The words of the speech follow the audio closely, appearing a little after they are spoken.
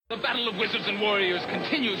The battle of wizards and warriors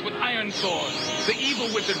continues with iron swords. The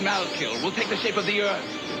evil wizard Malkil will take the shape of the earth,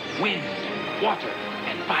 wind, water,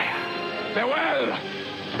 and fire. Farewell!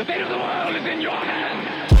 The fate of the world is in your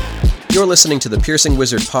hands! You're listening to the Piercing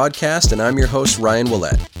Wizard podcast, and I'm your host, Ryan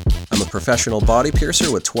Willett. I'm a professional body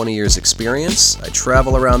piercer with 20 years experience. I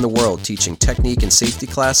travel around the world teaching technique and safety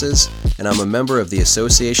classes, and I'm a member of the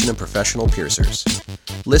Association of Professional Piercers.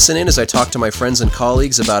 Listen in as I talk to my friends and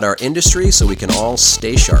colleagues about our industry so we can all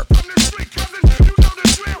stay sharp.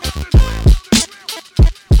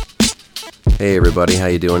 Hey everybody, how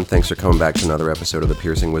you doing? Thanks for coming back to another episode of the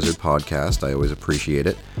Piercing Wizard podcast. I always appreciate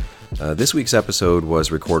it. This week's episode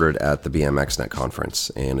was recorded at the BMXNet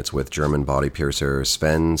conference, and it's with German body piercer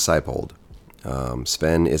Sven Seipold.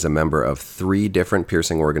 Sven is a member of 3 different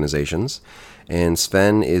piercing organizations, and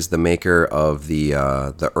Sven is the maker of the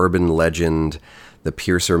urban legend, the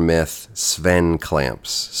piercer myth, Sven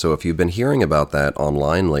clamps. So if you've been hearing about that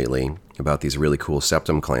online lately, about these really cool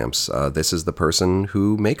septum clamps, this is the person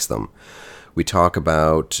who makes them. We talk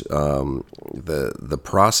about the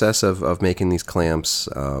process of making these clamps,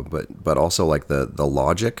 but also like the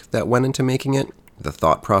logic that went into making it, the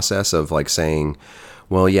thought process of like saying,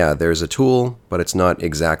 well, yeah, there's a tool, but it's not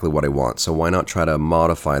exactly what I want. So why not try to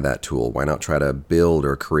modify that tool? Why not try to build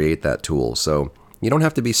or create that tool? So you don't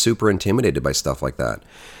have to be super intimidated by stuff like that.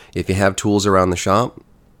 If you have tools around the shop,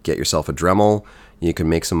 get yourself a Dremel. You can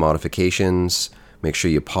make some modifications. Make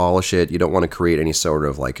sure you polish it. You don't want to create any sort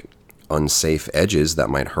of like unsafe edges that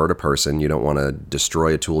might hurt a person. You don't want to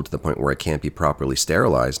destroy a tool to the point where it can't be properly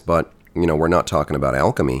sterilized. But, you know, we're not talking about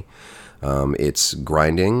alchemy. It's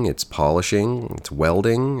grinding, it's polishing, it's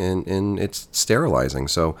welding, and it's sterilizing.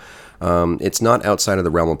 So it's not outside of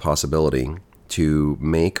the realm of possibility to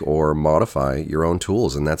make or modify your own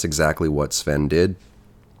tools. And that's exactly what Sven did.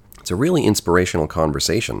 It's a really inspirational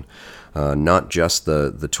conversation, not just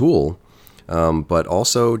the tool, but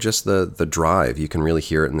also just the drive. You can really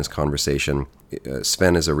hear it in this conversation.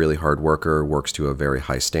 Sven is a really hard worker, works to a very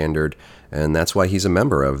high standard, and that's why he's a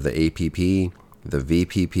member of the APP, the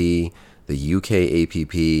VPP, the UK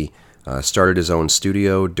APP, started his own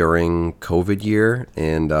studio during COVID year,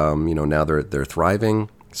 and now they're thriving.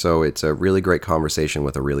 So it's a really great conversation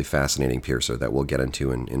with a really fascinating piercer that we'll get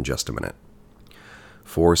into in just a minute.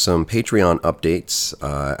 For some Patreon updates,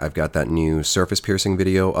 I've got that new surface piercing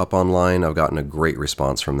video up online. I've gotten a great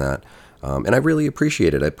response from that, and I really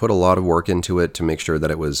appreciate it. I put a lot of work into it to make sure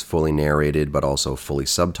that it was fully narrated, but also fully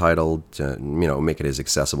subtitled to make it as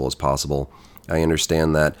accessible as possible. I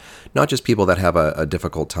understand that not just people that have a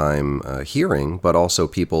difficult time hearing, but also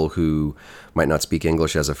people who might not speak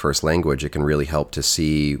English as a first language. It can really help to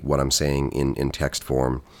see what I'm saying in text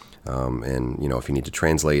form. And if you need to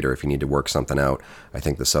translate or if you need to work something out, I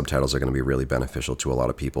think the subtitles are going to be really beneficial to a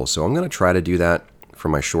lot of people. So I'm going to try to do that for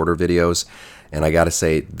my shorter videos. And I got to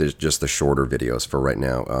say, there's just the shorter videos for right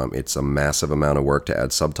now. It's a massive amount of work to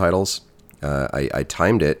add subtitles. I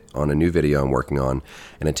timed it on a new video I'm working on,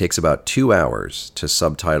 and it takes about 2 hours to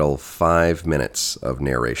subtitle 5 minutes of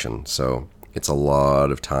narration. So it's a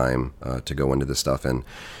lot of time to go into this stuff. And,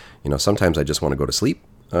 sometimes I just want to go to sleep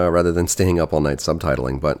rather than staying up all night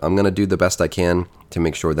subtitling. But I'm going to do the best I can to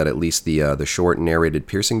make sure that at least the short narrated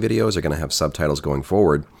piercing videos are going to have subtitles going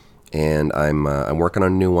forward. And I'm working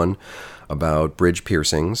on a new one about bridge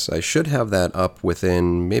piercings. I should have that up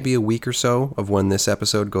within maybe a week or so of when this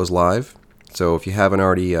episode goes live. So if you haven't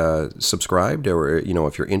already subscribed or,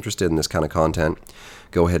 if you're interested in this kind of content,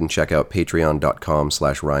 go ahead and check out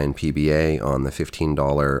patreon.com/RyanPBA on the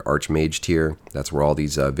 $15 Archmage tier. That's where all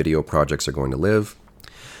these video projects are going to live.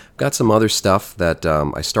 Got some other stuff that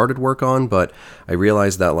I started work on, but I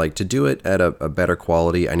realized that to do it at a better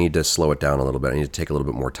quality, I need to slow it down a little bit. I need to take a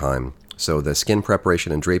little bit more time. So the skin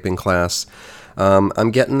preparation and draping class,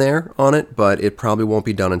 I'm getting there on it, but it probably won't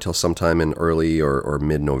be done until sometime in early or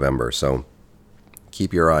mid-November. So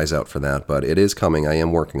keep your eyes out for that, but it is coming. I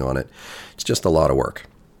am working on it. It's just a lot of work.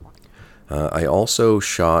 I also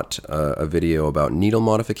shot a video about needle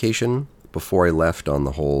modification before I left on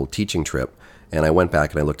the whole teaching trip, and I went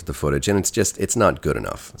back and I looked at the footage, and it's not good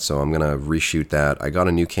enough. So I'm going to reshoot that. I got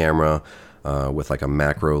a new camera with like a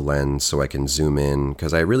macro lens so I can zoom in,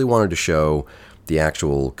 because I really wanted to show the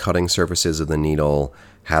actual cutting surfaces of the needle,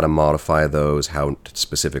 how to modify those, how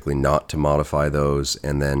specifically not to modify those,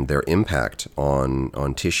 and then their impact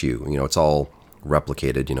on tissue. It's all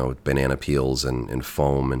replicated, banana peels and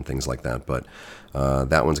foam and things like that. But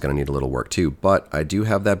that one's going to need a little work too. But I do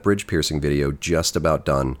have that bridge piercing video just about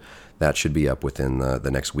done. That should be up within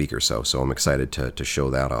the next week or so. So I'm excited to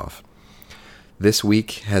show that off. This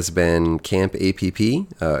week has been Camp APP.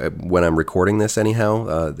 When I'm recording this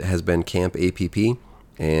anyhow, has been Camp APP.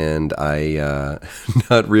 and I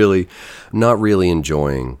not really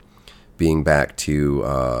enjoying being back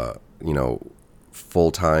to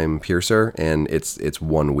full-time piercer, and it's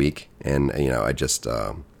 1 week, and I just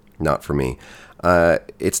not for me.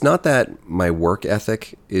 It's not that my work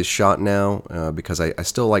ethic is shot now, because I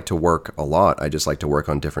still like to work a lot. I just like to work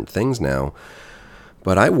on different things now.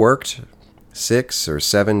 But I worked 6 or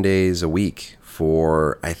 7 days a week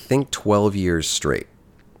for, I think, 12 years straight.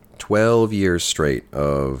 12 years straight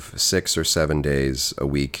of 6 or 7 days a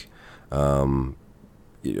week,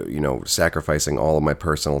 sacrificing all of my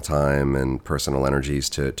personal time and personal energies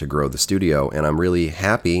to grow the studio. And I'm really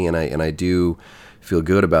happy, and I do feel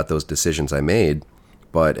good about those decisions I made.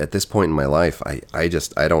 But at this point in my life, I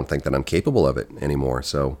don't think that I'm capable of it anymore.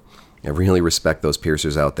 So I really respect those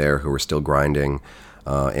piercers out there who are still grinding,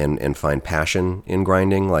 and find passion in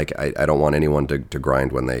grinding. Like, I don't want anyone to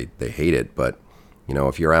grind when they hate it. But,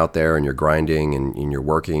 if you're out there and you're grinding and you're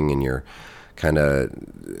working and you're kind of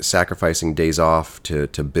sacrificing days off to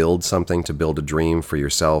build something, to build a dream for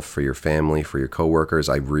yourself, for your family, for your coworkers,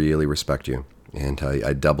 I really respect you. And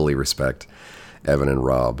I doubly respect Evan and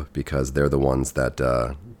Rob, because they're the ones that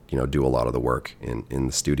do a lot of the work in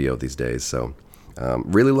the studio these days. So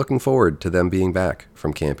really looking forward to them being back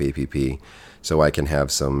from Camp APP, so I can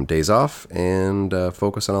have some days off and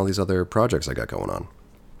focus on all these other projects I got going on.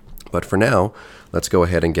 But for now, let's go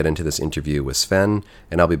ahead and get into this interview with Sven,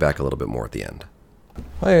 and I'll be back a little bit more at the end.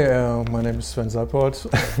 Hi, my name is Sven Seipert.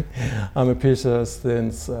 I'm a piercer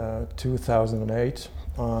since 2008.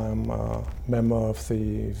 I'm a member of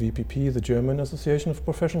the VPP, the German Association of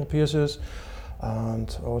Professional Piercers,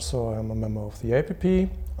 and also I'm a member of the APP,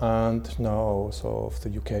 and now also of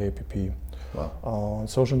the UK APP. Wow. On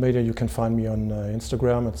social media, you can find me on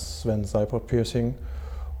Instagram. It's Sven Seipert Piercing,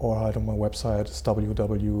 or on my website, it's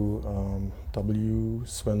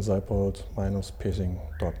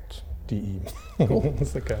www.svenseipert-piercing.de. Cool.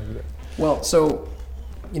 Well, so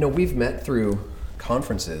we've met through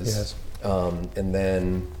conferences. Yes. And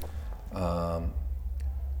then, I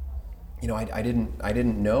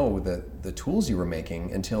didn't know the tools you were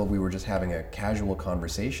making until we were just having a casual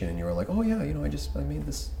conversation, and you were like, "Oh yeah, I made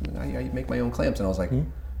this. I make my own clamps," and I was like,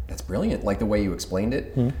 "That's brilliant!" Like the way you explained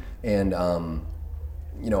it, and I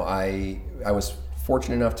was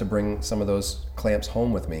fortunate enough to bring some of those clamps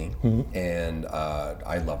home with me, and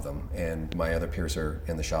I love them, and my other piercer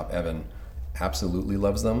in the shop, Evan, absolutely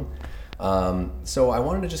loves them. So I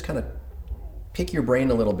wanted to just kind of pick your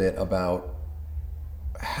brain a little bit about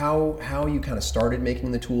how you kind of started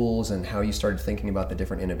making the tools and how you started thinking about the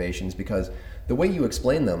different innovations, because the way you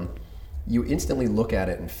explain them, you instantly look at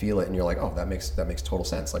it and feel it, and you're like, oh, that makes total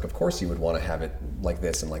sense. Like, of course you would want to have it like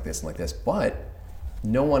this and like this and like this, but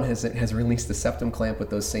no one has released the septum clamp with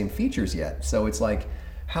those same features yet. So it's like,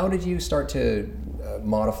 how did you start to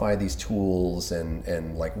modify these tools,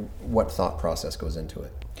 and like what thought process goes into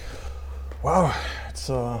it? Wow, it's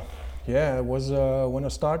it was when I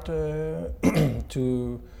started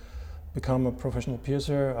to become a professional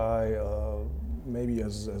piercer. I maybe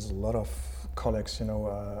as a lot of colleagues,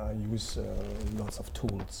 I use lots of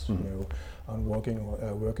tools. I'm working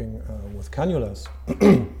with cannulas,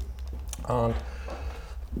 and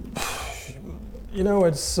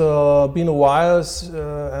it's been a while,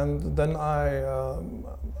 and then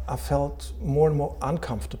I felt more and more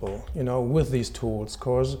uncomfortable, with these tools,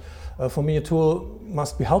 because for me a tool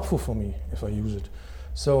must be helpful for me if I use it.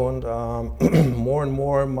 So, and more and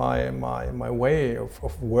more my way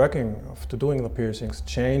of working, of doing the piercings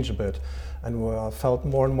changed a bit, and I felt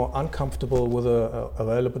more and more uncomfortable with the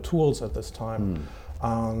available tools at this time.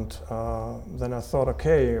 And then I thought,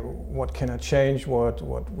 okay, what can I change? What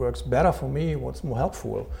works better for me? What's more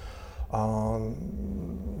helpful?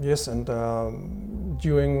 Yes, and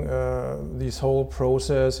during this whole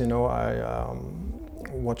process, I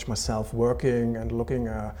watch myself working and looking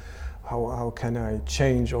how can I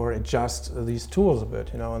change or adjust these tools a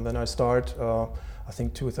bit, and then I start, I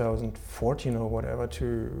think 2014 or whatever,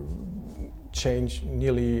 to change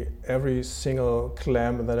nearly every single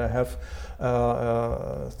clamp that I have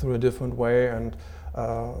through a different way, and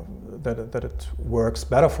that it works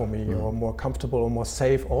better for me, or more comfortable or more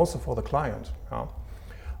safe also for the client.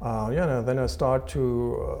 Then I start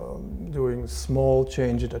to doing small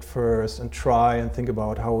changes at first and try and think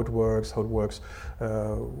about how it works with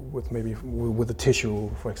maybe with the tissue,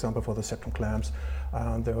 for example, for the septum clamps.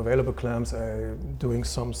 The available clamps, doing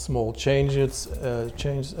some small changes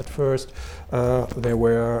at first. They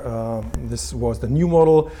were this was the new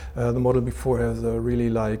model. The model before has a really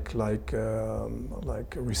like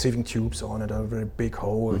receiving tubes on it, a very big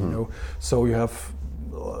hole. So you have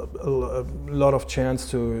a lot of chance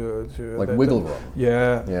to like wiggle room.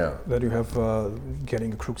 Yeah. That you have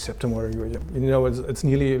getting a crooked septum, or it's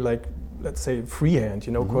nearly like, let's say, freehand,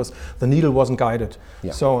 because the needle wasn't guided.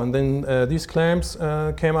 Yeah. So, and then these clamps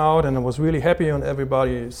came out, and I was really happy, and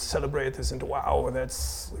everybody celebrated this, and wow,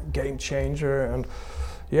 that's a game changer. And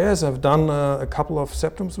yes, I've done a couple of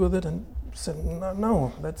septums with it, and said,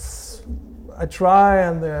 no, that's, I try,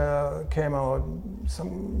 and they came out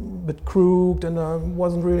some bit crooked, and I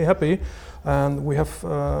wasn't really happy. And we have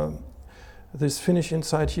this finish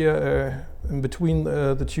inside here in between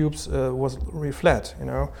the tubes was really flat,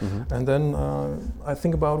 And then I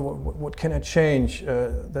think about what can I change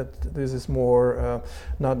that this is more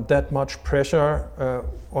not that much pressure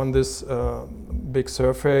on this big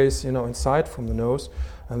surface, inside from the nose.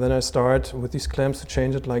 And then I start with these clamps to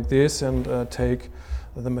change it like this, and take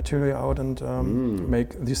the material out and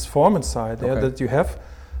make this form inside there, that you have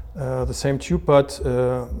the same tube, but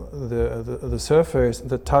the surface,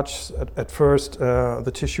 the touch at first,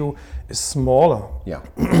 the tissue is smaller. Yeah.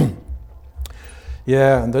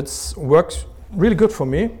 Yeah, and that's works really good for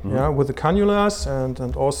me. Yeah, with the cannulas,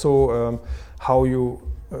 and also how you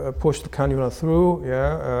push the cannula through.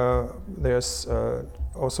 Yeah, there's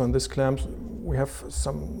also in this clamp we have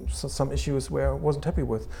some issues where I wasn't happy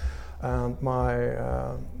with. And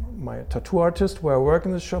my tattoo artist where I work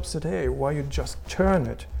in the shop said, "Hey, why you just turn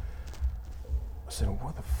it?" I said,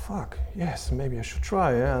 "What the fuck? Yes, maybe I should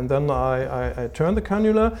try." Yeah? And then I turned the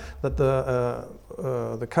cannula that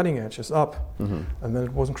the cutting edge is up, and then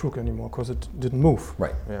it wasn't crooked anymore because it didn't move.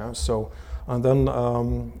 Right. Yeah. So, and then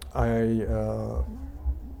I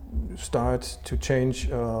start to change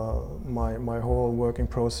my whole working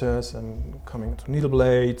process, and coming to needle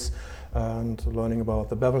blades, and learning about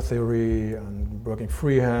the bevel theory, and working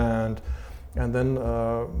freehand, and then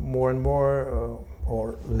more and more,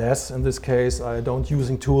 or less in this case, I don't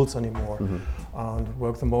using tools anymore, and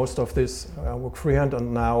work the most of this. I work freehand,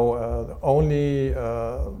 and now the only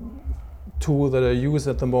tool that I use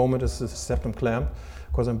at the moment is the septum clamp,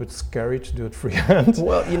 because I'm a bit scary to do it freehand.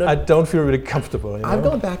 Well, I don't feel really comfortable. I've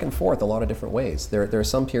gone back and forth a lot of different ways. There are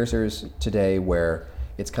some piercers today where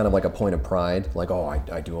it's kind of like a point of pride, like, oh,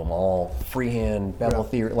 I do them all freehand, bevel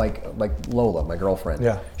theory, like Lola, my girlfriend.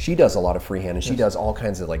 Yeah. She does a lot of freehand, and she does all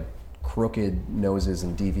kinds of like crooked noses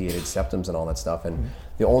and deviated septums and all that stuff. And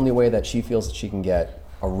the only way that she feels that she can get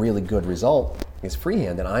a really good result is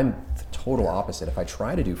freehand. And I'm the total opposite. If I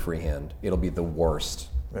try to do freehand, it'll be the worst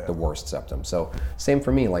septum. So same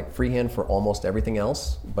for me, like freehand for almost everything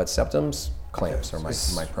else, but septums, clamps are my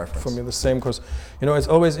preference. For me the same, because it's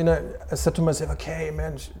always, I said to myself, okay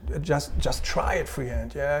man, just try it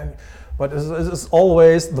freehand, but it's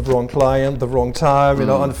always the wrong client, the wrong time,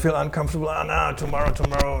 and feel uncomfortable. No,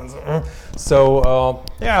 tomorrow. So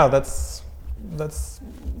that's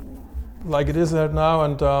like it is right now,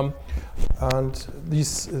 and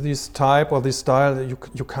this type or this style that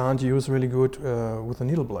you can't use really good with the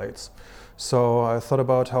needle blades. So I thought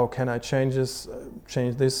about how can I change this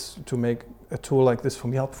to make a tool like this for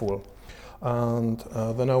me helpful. And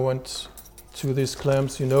then I went to these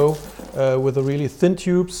clamps, with the really thin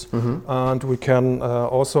tubes. And we can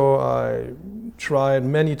also, I tried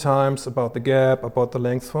many times about the gap, about the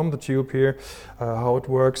length from the tube here, how it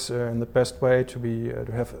works in the best way to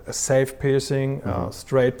have a safe piercing,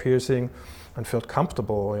 straight piercing, and felt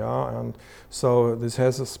comfortable. And so this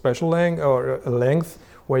has a special length, or a length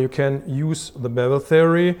where you can use the bevel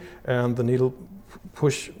theory and the needle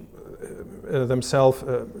push themselves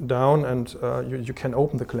down, and you can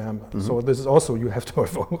open the clamp. So this is also, you have to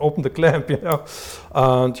open the clamp,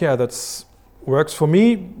 and that's works for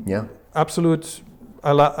me. Absolute.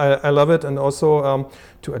 I love it, and also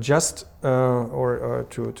to adjust or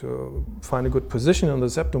to find a good position on the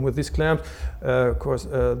septum with these clamps. Of course,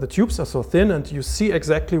 the tubes are so thin, and you see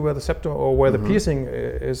exactly where the septum or where the piercing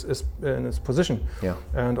is in its position.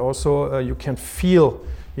 And also you can feel,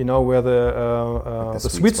 where the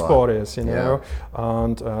sweet spot is.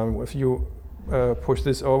 And if you push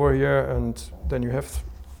this over here, and then you have.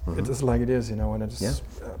 It is like it is, and it's.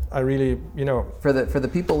 I really, For the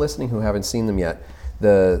people listening who haven't seen them yet,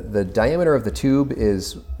 the diameter of the tube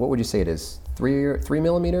is, what would you say it is? 3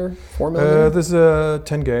 millimeter, 4 millimeter? This is a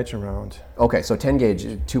 10 gauge around. Okay, so 10 gauge,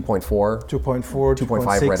 2.4,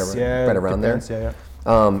 2.5, right around depends, there.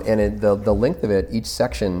 And the length of it, each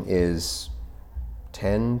section is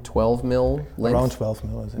 10, 12 mil length. Around 12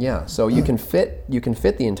 mil, isn't it? Yeah, so you can fit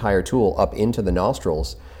the entire tool up into the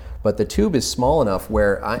nostrils, but the tube is small enough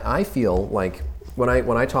where I feel like when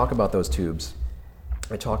I talk about those tubes,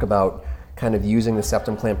 I talk about kind of using the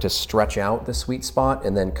septum clamp to stretch out the sweet spot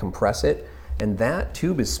and then compress it. And that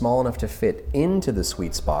tube is small enough to fit into the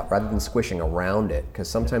sweet spot rather than squishing around it. Because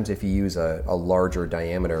sometimes if you use a larger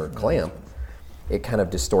diameter clamp, it kind of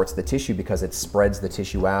distorts the tissue because it spreads the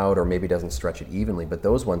tissue out or maybe doesn't stretch it evenly. But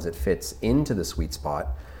those ones, it fits into the sweet spot.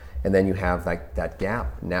 And then you have that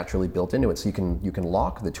gap naturally built into it. So you can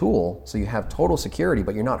lock the tool so you have total security,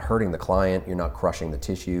 but you're not hurting the client, you're not crushing the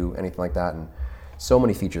tissue, anything like that. And so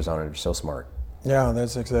many features on it are so smart. Yeah,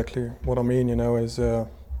 that's exactly what I mean, is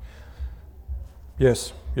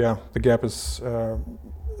yes, yeah, the gap is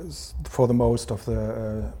for the most of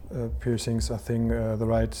the piercings, I think has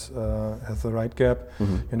the right gap.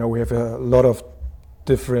 Mm-hmm. We have a lot of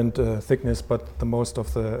different thickness, but the most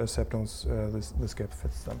of the septums, this gap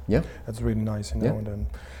fits them. Yeah, that's really nice, yeah. And then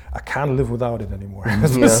I can't live without it anymore.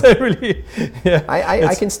 Yeah. Really, yeah.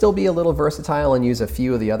 I can still be a little versatile and use a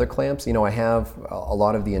few of the other clamps. I have a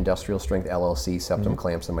lot of the industrial strength LLC septum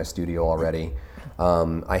clamps in my studio already.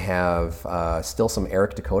 I have still some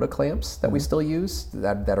Eric Dakota clamps that we still use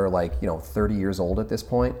that are like 30 years old at this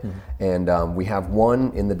point. And we have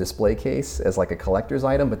one in the display case as like a collector's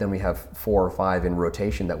item, but then we have 4 or 5 in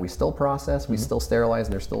rotation that we still process, we still sterilize,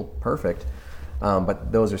 and they're still perfect.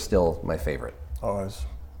 But those are still my favorite. Oh, it's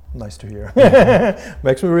nice to hear.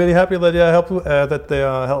 Makes me really happy that they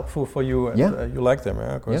are helpful for you and you like them.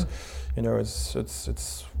 Yeah, because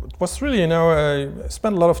it was really I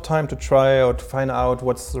spent a lot of time to try out, to find out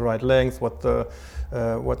what's the right length, what's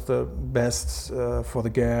the best for the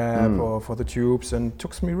gap or for the tubes, and it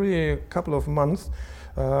took me really a couple of months.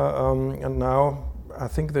 And now I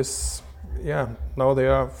think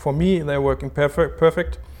now for me they're working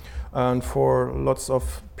perfect, and for lots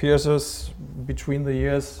of piercers between the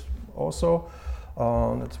years also.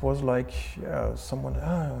 It was like, someone,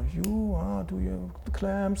 do you the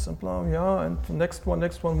clamps and blah, and the next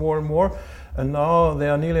one more and more, and now they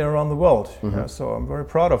are nearly around the world. So I'm very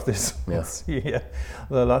proud of this. Yeah.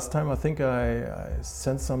 The last time I think I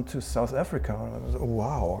sent some to South Africa. And I was, oh,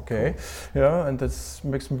 wow, okay, and that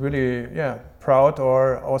makes me really proud.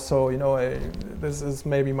 Or also, this is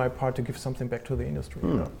maybe my part to give something back to the industry.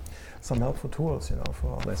 Some helpful tools,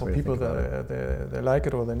 for people that they like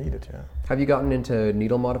it or they need it. Yeah. Have you gotten into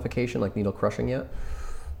needle modification, like needle crushing yet?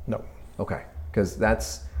 No. Okay, because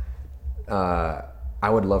that's. I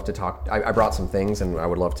would love to talk. I brought some things, and I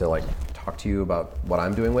would love to talk to you about what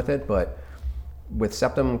I'm doing with it. But with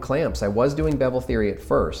septum clamps, I was doing bevel theory at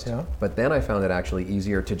first, but then I found it actually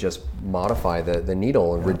easier to just modify the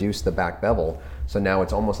needle and reduce the back bevel. So now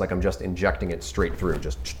it's almost like I'm just injecting it straight through,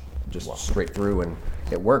 just straight through, and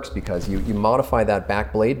it works because you modify that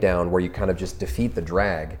back blade down where you kind of just defeat the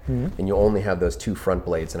drag, and you only have those 2 front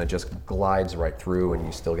blades, and it just glides right through, and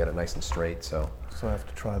you still get it nice and straight. So I have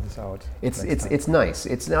to try this out. It's nice.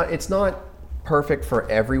 It's not perfect for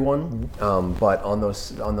everyone, but on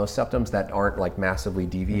those septums that aren't like massively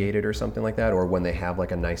deviated or something like that, or when they have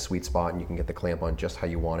like a nice sweet spot and you can get the clamp on just how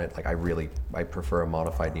you want it. Like I prefer a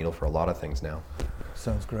modified needle for a lot of things now.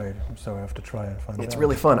 Sounds great. So I have to try and find it out. It's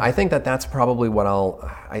really fun. I think that's probably what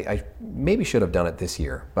I maybe should have done it this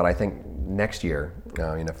year, but I think next year,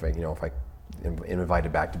 if I am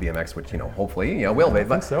invited back to BMX, which hopefully will be.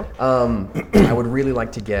 But so. I would really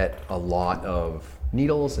like to get a lot of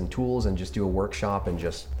needles and tools and just do a workshop and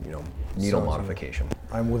just needle modification.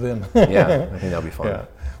 I'm within. Yeah, I think that'll be fun. Yeah.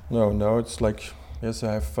 No, it's like. Yes,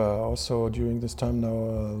 I have also during this time now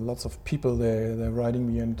lots of people they're writing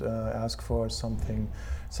me and ask for something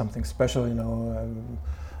special.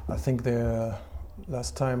 I think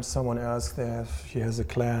last time someone asked he has a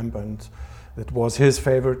clamp and it was his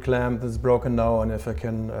favorite clamp that's broken now, and if I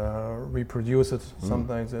can reproduce it,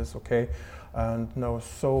 something like this, okay. And now,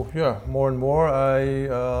 more and more I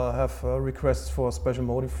have requests for special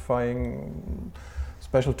modifying,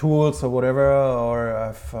 special tools or whatever, or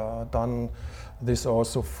I've done this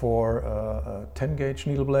also for a 10 gauge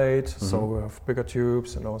needle blade, so we have bigger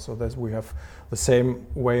tubes, and also we have the same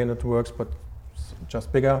way and it works, but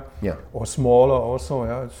just bigger or smaller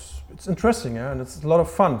also. It's interesting, and it's a lot of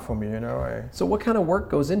fun for me. So what kind of work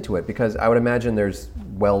goes into it? Because I would imagine there's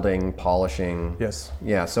welding, polishing. Yes.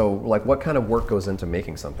 Yeah. So what kind of work goes into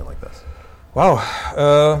making something like this? Wow.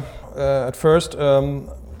 At first,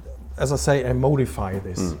 as I say, I modify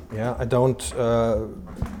this. I don't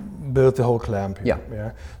build the whole clamp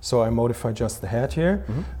here. So I modify just the head here,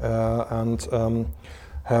 and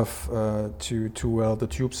have to weld the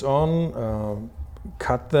tubes on,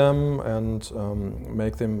 cut them, and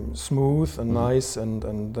make them smooth and nice, and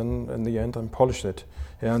then in the end I polish it.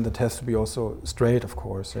 And it has to be also straight, of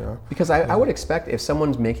course. Because I would expect if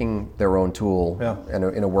someone's making their own tool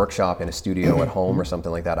in a workshop, in a studio, at home or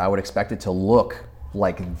something like that, I would expect it to look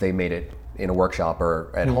like they made it in a workshop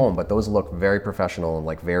or at home, but those look very professional and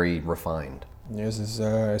like very refined. Yes,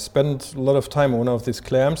 I spent a lot of time on one of these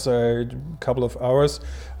clamps, a couple of hours,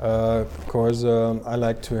 because I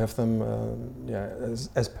like to have them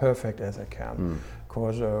as perfect as I can.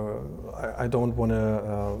 Because I don't want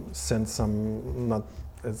to send some, not,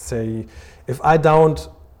 let's say, if I don't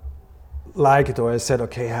like it or I said,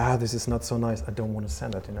 okay, this is not so nice, I don't want to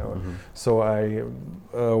send it, you know. So I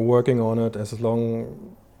working on it as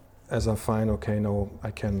long as I find, okay, no,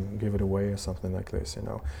 I can give it away or something like this, you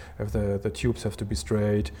know. If the tubes have to be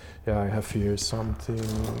straight, I have here something.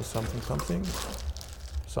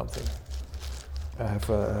 I have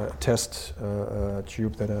a test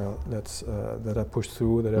tube that I push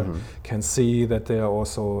through, that I can see that they are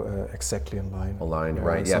also exactly in line. Aligned,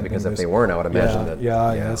 right? Yeah, because if they weren't, I would imagine that.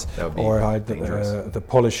 Yes. That would be or dangerous. The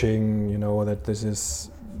polishing, you know, that this is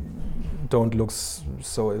don't look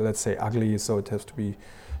so, let's say, ugly. So it has to be.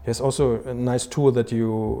 It's also a nice tool that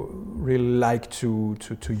you really like to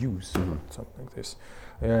use, something like this.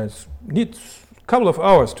 Yeah, it needs a couple of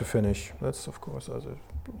hours to finish. That's, of course,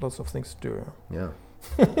 lots of things to do. Yeah,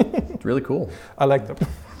 it's really cool. I like them.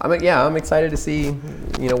 I'm excited to see,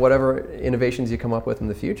 you know, whatever innovations you come up with in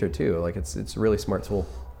the future too. Like it's a really smart tool.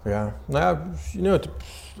 Yeah, you know,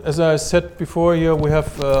 as I said before, here we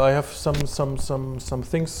have I have some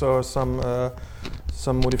things or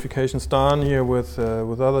some modifications done here with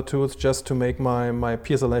other tools just to make my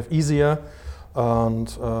piercer life easier,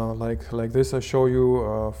 and like this I show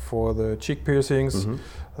you for the cheek piercings,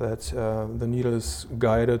 that the needle is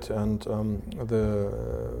guided and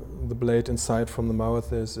the blade inside from the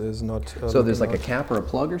mouth is not. So there's like a cap or a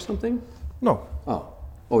plug or something? No.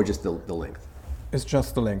 Oh, just the length. It's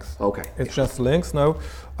just the length. Okay. It's just the length now,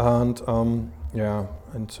 and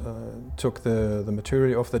took the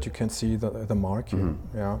material off that you can see the mark here.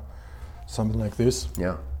 Yeah, something like this.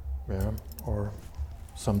 Yeah. Yeah, or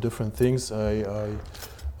some different things. I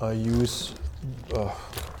use.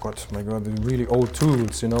 My God, the really old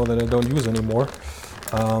tools, you know, that I don't use anymore.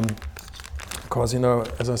 Because, you know,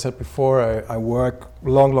 as I said before, I work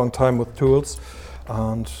long time with tools,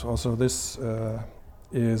 and also this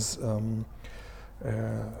is.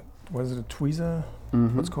 What is it, a tweezer?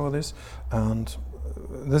 Let's call this. And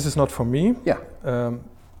this is not for me. Yeah.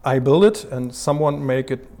 I build it and someone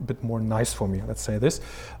make it a bit more nice for me, let's say this.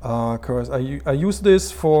 Because I use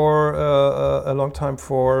this for a long time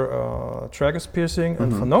for tragus piercing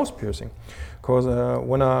and for nose piercing. Because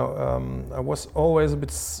when I was always a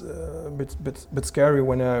bit scary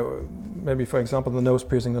when I, maybe for example the nose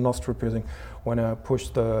piercing, the nostril piercing, when I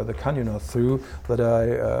pushed the cannular through, that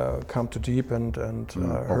I come too deep and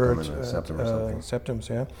hurt septums,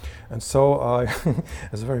 yeah. And so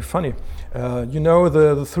it's very funny. You know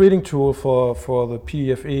the threading tool for the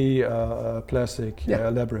PFE plastic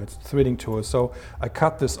elaborate threading tool. So I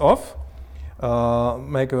cut this off,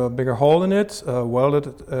 make a bigger hole in it, weld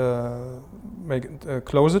it.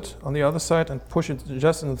 Close it on the other side and push it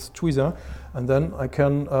just in the tweezer, and then I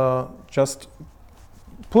can just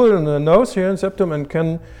pull it in the nose here in septum and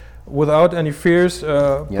can, without any fears,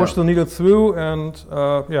 push the needle through and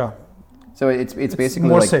So it's basically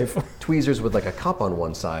more like safe. tweezers with like a cup on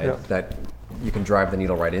one side that you can drive the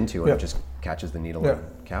needle right into, and it just catches the needle and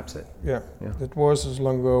caps it. Yeah, it was as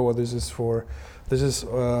long ago. Well, this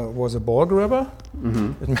was a ball grabber.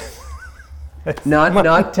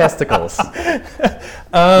 Not testicles.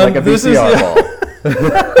 Like a VCR ball.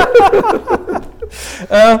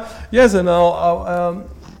 Yes, and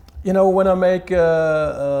you know, when I make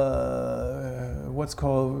what's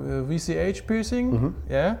called VCH piercing,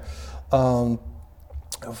 I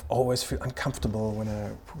always feel uncomfortable when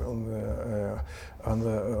I put on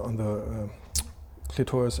the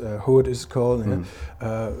clitoris hood is called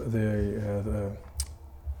the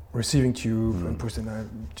receiving tube and pushing. I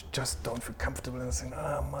just don't feel comfortable and saying,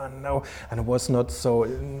 "Oh man, no." And it was not so.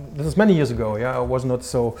 This is many years ago. Yeah, I was not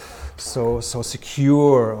so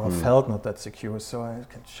secure, or felt not that secure. So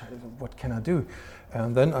what can I do?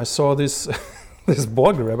 And then I saw this this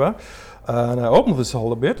ball grabber, and I opened this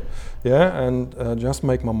hole a bit, and just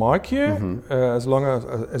make my mark here,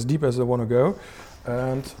 as deep as I want to go,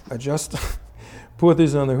 and I just put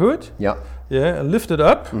this on the hood. And lift it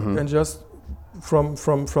up and just. From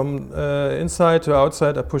inside to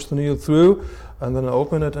outside, I pushed the needle through, and then I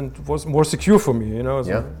opened it, and it was more secure for me. You know,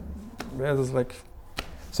 it's like.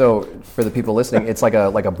 So for the people listening, it's like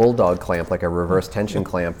a bulldog clamp, like a reverse tension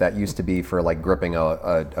clamp that used to be for like gripping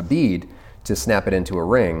a bead to snap it into a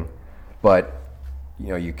ring, but you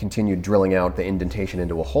know you continue drilling out the indentation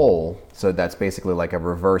into a hole, so that's basically like a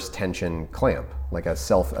reverse tension clamp, like a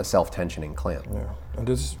self tensioning clamp. Yeah, and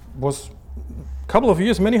this was couple of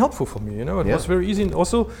years many helpful for me. It was very easy, and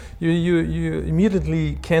also you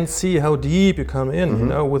immediately can see how deep you come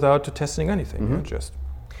in, without testing anything. Just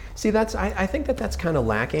see, I think that's kind of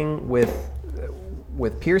lacking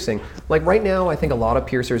with piercing. Like right now, I think a lot of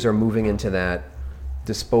piercers are moving into that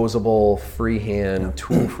disposable, freehand,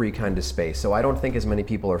 tool-free kind of space. So I don't think as many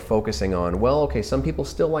people are focusing on, well, okay, some people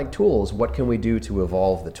still like tools. What can we do to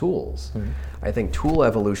evolve the tools? I think tool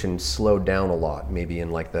evolution slowed down a lot, maybe in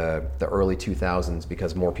like the early 2000s,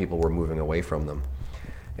 because more people were moving away from them.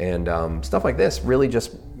 And stuff like this really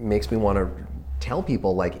just makes me want to tell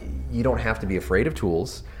people, like, you don't have to be afraid of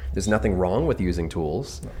tools. There's nothing wrong with using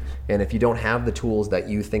tools. And if you don't have the tools that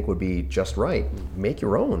you think would be just right, make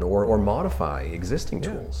your own or modify existing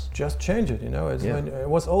tools. Just change it, it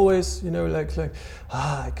was always, like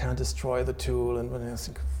I can't destroy the tool, and when I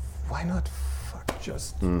think, why not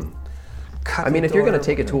just cut I mean, it, if you're going or, to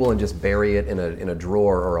take a tool and just bury it in a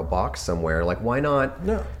drawer or a box somewhere, like, why not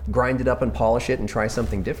grind it up and polish it and try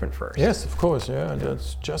something different first? Yes, of course, and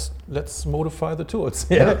that's just, let's modify the tools.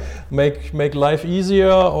 Make life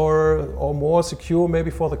easier or more secure, maybe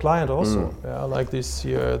for the client also. Like this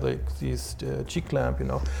here, these cheek clamp,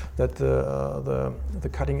 that the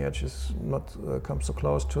cutting edge is not comes so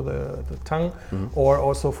close to the tongue, or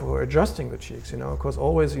also for adjusting the cheeks, because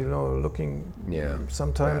always, looking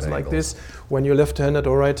sometimes like this. When you're left-handed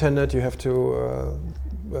or right-handed, you have to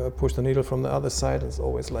push the needle from the other side. It's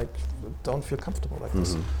always like, don't feel comfortable like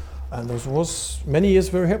this. And this was many years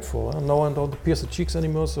very helpful. No one don't pierce the cheeks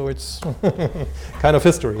anymore, so it's kind of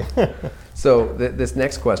history. So this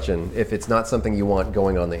next question, if it's not something you want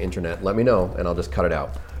going on the internet, let me know and I'll just cut it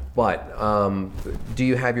out. But do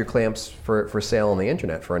you have your clamps for sale on the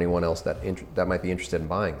internet for anyone else that might be interested in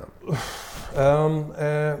buying them?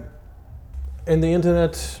 In the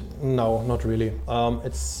internet, no, not really.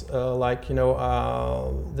 It's like,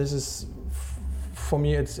 this is, for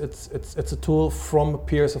me, it's a tool from a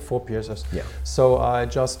piercer for piercers. So I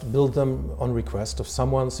just build them on request. If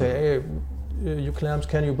someone say, hey, you clamps,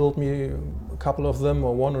 can you build me a couple of them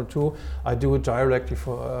or one or two? I do it directly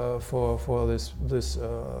for this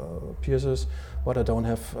piercers. But I don't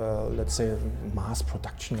have, let's say, mass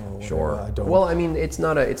production or whatever. Sure. I don't. Well, I mean, it's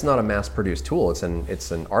not a mass-produced tool. It's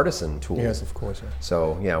an artisan tool. Yes, of course. Yeah.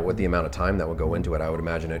 So with the amount of time that would go into it, I would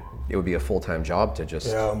imagine it would be a full-time job to just.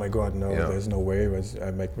 Yeah. Oh my God, no. There's no way. I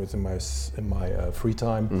make it in my free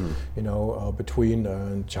time.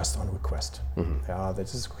 Between just on request. Yeah,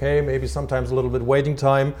 that is okay. Maybe sometimes a little bit waiting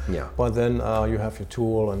time. Yeah. But then you have your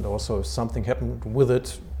tool, and also if something happened with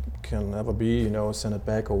it, can never be, send it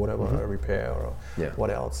back or whatever, repair or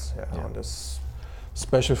what else. And it's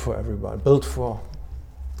special for everybody, built for.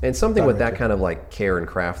 And something with that kind of like care and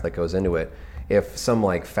craft that goes into it, if some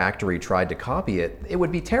like factory tried to copy it, it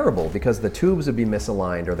would be terrible because the tubes would be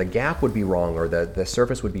misaligned or the gap would be wrong or the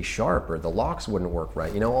surface would be sharp or the locks wouldn't work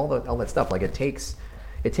right. All that stuff. Like it takes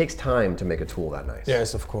time to make a tool that nice.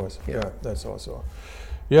 Yes, of course. Yeah, that's also.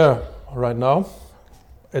 Yeah, right now,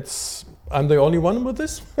 I'm the only one with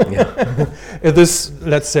this. This,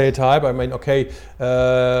 let's say, type. I mean, okay,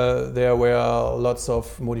 there were lots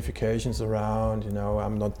of modifications around.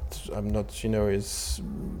 I'm not. Is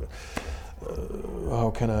how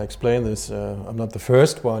can I explain this? I'm not the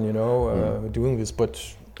first one, doing this, but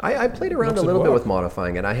I played around a little bit with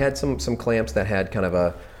modifying it. I had some clamps that had kind of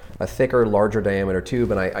a thicker, larger diameter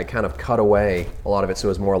tube, and I kind of cut away a lot of it so it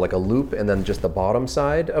was more like a loop and then just the bottom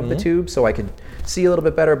side of the tube so I could see a little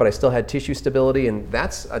bit better, but I still had tissue stability, and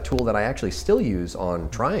that's a tool that I actually still use on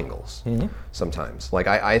triangles sometimes. Like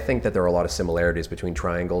I think that there are a lot of similarities between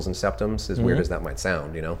triangles and septums, as weird as that might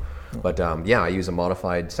sound, But I use a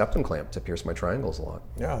modified septum clamp to pierce my triangles a lot.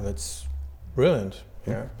 Yeah, that's brilliant.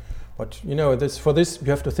 Yeah. But for this you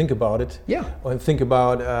have to think about it. Yeah. And think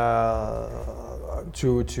about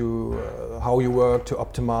to how you work to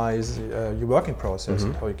optimize your working process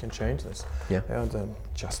and how you can change this. Yeah. And then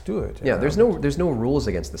just do it. Yeah. There's no rules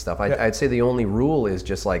against this stuff. I'd say the only rule is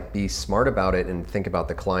just like be smart about it and think about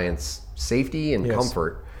the client's safety and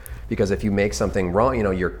comfort. Because if you make something wrong,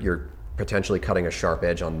 you're potentially cutting a sharp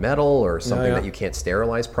edge on metal or something that you can't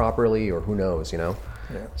sterilize properly, or who knows,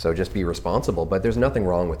 Yeah. So just be responsible, but there's nothing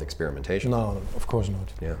wrong with experimentation. No, of course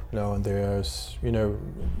not. Yeah. No, and there's,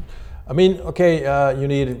 I mean, okay, you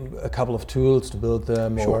need a couple of tools to build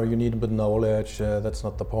them, or you need a bit of knowledge. That's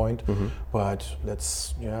not the point. But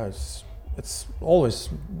it's always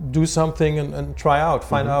do something and try out,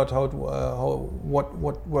 find out what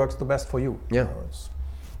works the best for you. Yeah.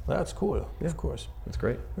 That's cool. Yeah. Of course. That's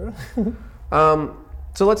great.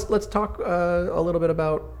 So let's talk a little bit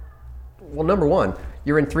about. Well, number one,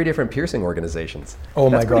 you're in 3 different piercing organizations. Oh,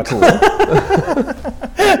 that's my God. Cool.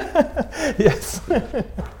 Yes.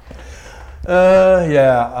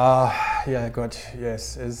 Good.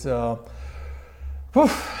 Yes. Is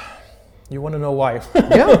you want to know why?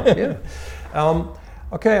 Yeah.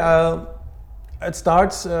 Okay. It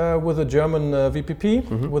starts with a German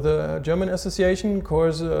VPP, with a German association. Of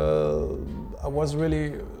course, I was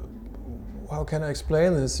really. How can I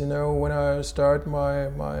explain this? You know, when I start my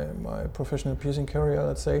professional piercing career,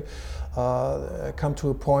 let's say, I come to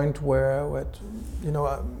a point where you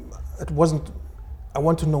know, it wasn't. I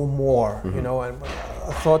want to know more. You know, and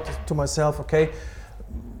I thought to myself, okay.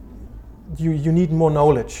 You need more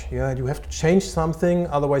knowledge. Yeah, you have to change something,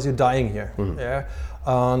 otherwise you're dying here. Yeah,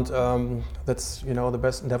 and that's, you know, the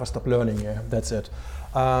best. Never stop learning. Yeah, that's it.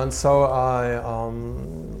 And so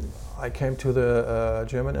I came to the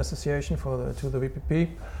German association to the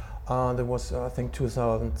VPP. And it was, I think,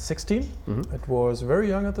 2016. It was very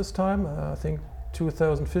young at this time. I think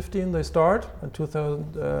 2015 they start, and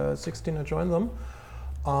 2016 I joined them,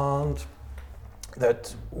 and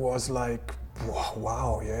that was like.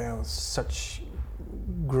 Wow! Yeah, it was such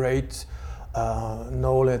great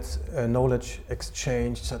knowledge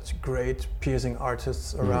exchange. Such great piercing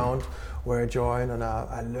artists around where I joined, and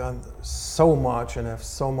I learned so much and have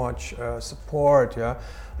so much support. Yeah,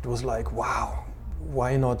 it was like, wow,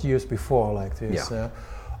 why not years before like this? Yeah,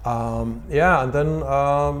 and then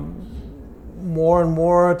more and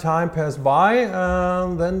more time passed by,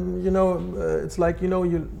 and then, you know, it's like, you know,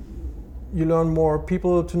 you learn more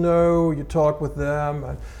people to know, you talk with them,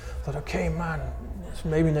 and thought, okay, man,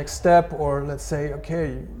 maybe next step, or let's say,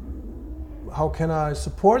 okay, how can I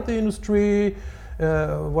support the industry?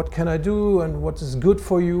 What can I do, and what is good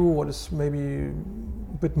for you? What is maybe a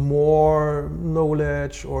bit more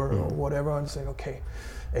knowledge or whatever? And say, okay,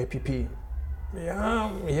 APP.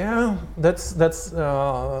 Yeah, that's let's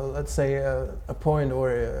say a point,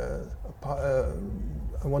 or I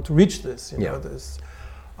want to reach this. You know, this.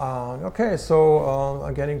 Okay, so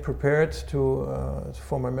I'm getting prepared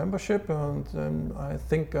for my membership, and I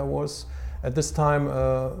think I was at this time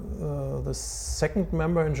the second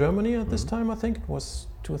member in Germany. At this time, I think it was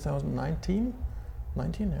 2019.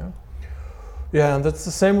 Yeah, and that's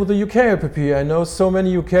the same with the UK APP. I know so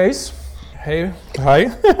many UKs. Hey, hi,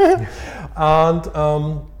 and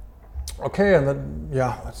okay, and then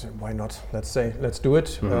why not? Let's do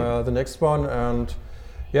it. The next one, and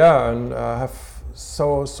and have.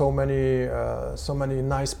 So many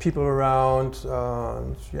nice people around,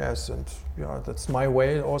 and yes, and that's my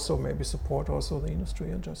way. Also, maybe support also the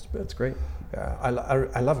industry and just a bit. That's great. Yeah, I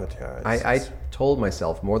love it. Yeah, I told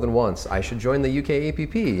myself more than once I should join the UK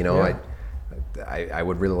APP. You know, I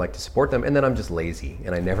would really like to support them, and then I'm just lazy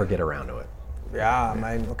and I never get around to it. Yeah, I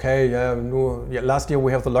mean, okay, last year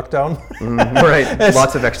we have the lockdown. Right,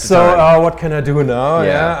 lots of extra time. So what can I do now?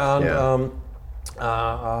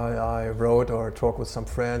 I wrote or talked with some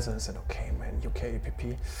friends, and I said, okay, man, UK APP,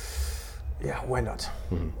 why not?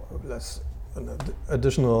 That's an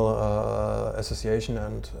additional association,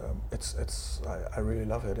 and I really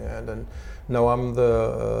love it. And then now I'm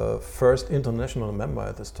the first international member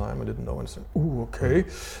at this time. I didn't know, and I said, ooh, okay,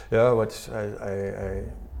 but I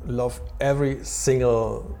love every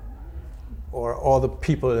single or all the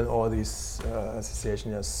people in all these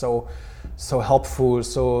associations. So helpful,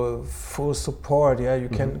 so full support. Yeah, you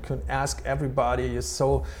can ask everybody. There's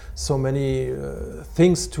so many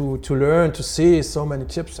things to learn, to see. So many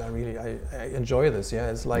tips. I enjoy this. Yeah,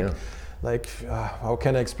 it's like how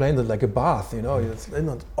can I explain it? Like a bath, you know. It's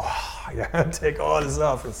not. Take all this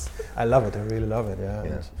off. I love it. I really love it.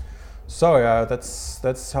 Yeah. So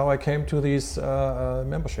that's how I came to these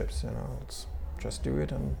memberships. You know, it's just do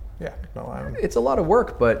it, and it's a lot of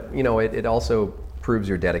work, but you know, it also proves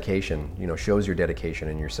your dedication, you know, shows your dedication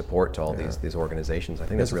and your support to all these organizations. I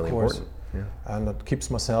think that's really important. Yeah. And it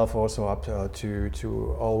keeps myself also up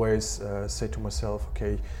to always say to myself,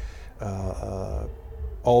 okay,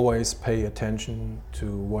 always pay attention to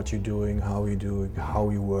what you're doing, how you're doing,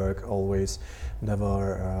 how you work. Always,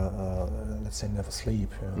 never, let's say, never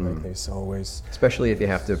sleep. Like this, always. Especially if you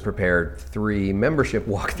have to prepare 3 membership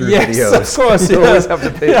walkthrough videos. Yes, of course. You always have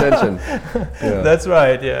to pay attention. That's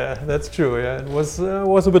right. Yeah, that's true. Yeah, it was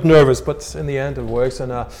a bit nervous, but in the end it works.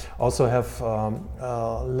 And I also have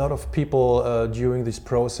a lot of people during this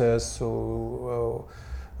process. So.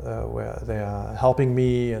 Where they are helping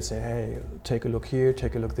me and say, hey, take a look here,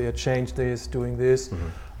 take a look there, change this, doing this.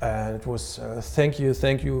 And it was thank you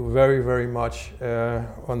very, very much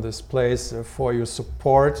on this place for your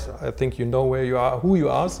support. I think you know where you are, who you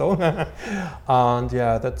are. So, and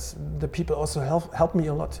yeah, that's the people also help me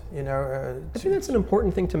a lot. You know, I think that's an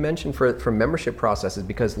important thing to mention for membership processes,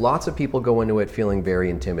 because lots of people go into it feeling very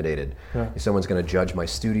intimidated. Yeah. Someone's going to judge my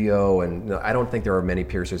studio, and I don't think there are many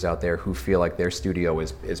piercers out there who feel like their studio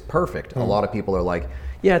is perfect. A lot of people are like,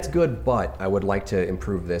 yeah, it's good, but I would like to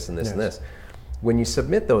improve this and this and this. When you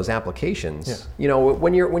submit those applications, you know,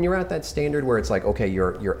 when you're at that standard where it's like, okay,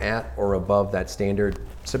 you're at or above that standard,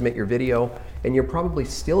 submit your video, and you're probably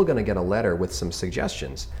still going to get a letter with some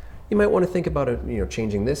suggestions. You might want to think about it, you know,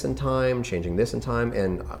 changing this in time,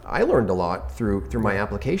 and I learned a lot through my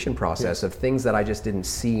application process of things that I just didn't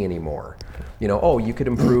see anymore. You know, oh, you could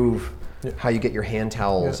improve how you get your hand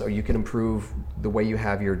towels, or you can improve the way you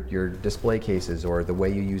have your display cases, or the way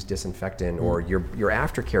you use disinfectant, or your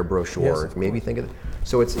aftercare brochure. Maybe think of it.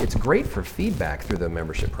 So it's great for feedback through the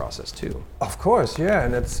membership process too. Of course, yeah,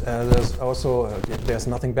 and it's there's also there's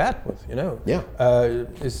nothing bad with, you know. Yeah.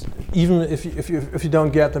 Is even if you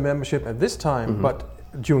don't get the membership at this time,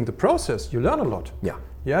 but during the process you learn a lot. Yeah.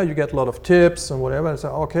 Yeah, you get a lot of tips and whatever. And say,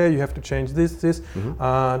 okay, you have to change this,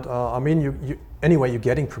 and I mean, you anyway, you're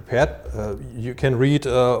getting prepared. You can read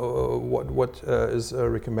what is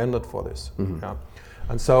recommended for this. Yeah.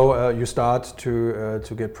 And so you start to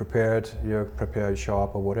get prepared. You prepare your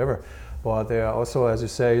shop or whatever. But there are also, as you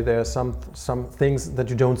say, there are some things that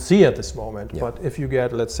you don't see at this moment. Yeah. But if you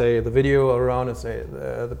get, let's say, the video around and say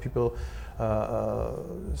the people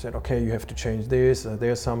said, okay, you have to change this.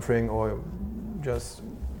 There's something, or just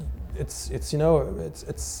it's you know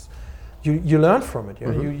it's you learn from it. You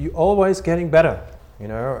know? You always getting better. You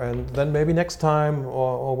know, and then maybe next time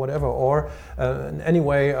or whatever, or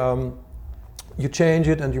anyway. You change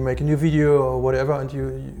it and you make a new video or whatever, and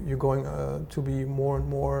you're going to be more and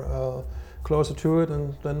more closer to it,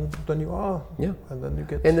 and then you are. Yeah. And then you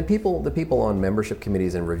get. And the people on membership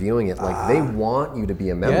committees and reviewing it, like they want you to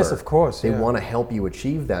be a member. Yes, of course. They want to help you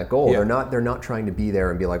achieve that goal. Yeah. They're not trying to be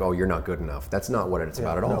there and be like, oh, you're not good enough. That's not what it's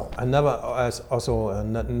about at all. I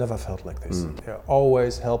never felt like this. They're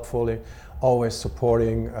always helpfully, always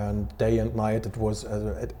supporting, and day and night it was.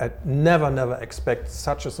 I never expect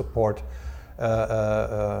such a support.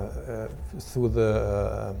 Through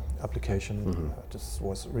the application. This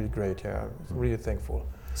was really great. Yeah, really thankful.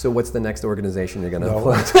 So what's the next organization you're going to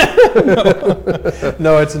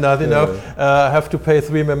No, it's not. You know, I have to pay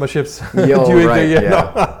 3 memberships during the year.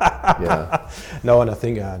 Yeah. No, and I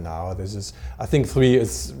think now this is. I think 3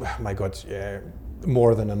 is. My God, yeah,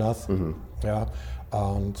 more than enough. Yeah,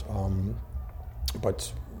 and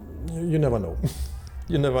but you never know.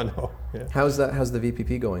 You never know. Yeah. How's the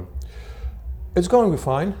VPP going? It's going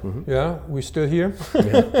fine. Yeah, we're still here.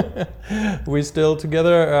 We're still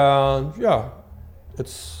together. Yeah,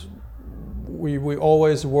 it's we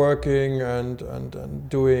always working and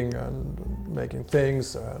doing and making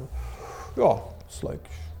things. Yeah, it's like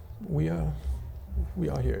we are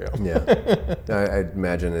here. Yeah. I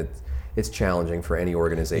imagine it's challenging for any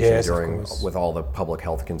organization with all the public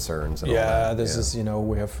health concerns. And all that. This is, you know,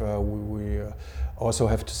 we have we also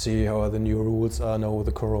have to see how the new rules are now with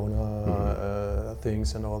the corona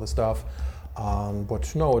things and all the stuff.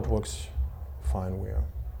 But no, it works fine. We are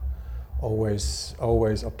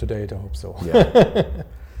always up to date. I hope so. Yeah.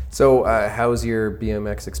 So how's your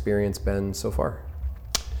BMX experience been so far?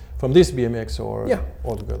 From this BMX or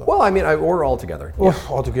altogether? Well, I mean, or altogether. Yeah.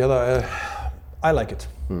 Altogether, I like it.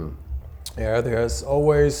 Yeah, there's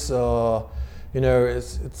always. You know,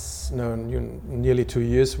 it's nearly 2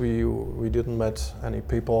 years we didn't met any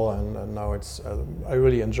people, and now it's I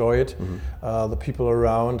really enjoy it, the people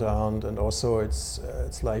around, and also it's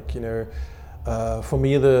like, you know, for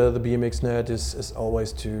me the BMX net is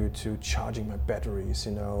always to charging my batteries,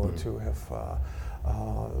 you know, to have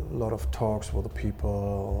a lot of talks with the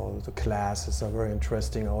people. The classes are very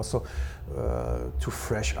interesting. Also, to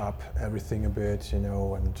fresh up everything a bit, you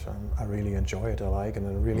know. And I really enjoy it. I like, and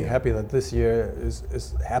I'm really happy that this year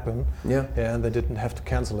is happened. Yeah. And they didn't have to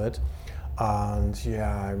cancel it. And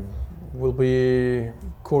I will be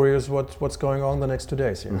curious what's going on the next 2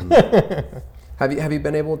 days. Yeah. Have you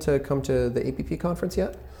been able to come to the APP conference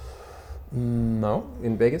yet? No.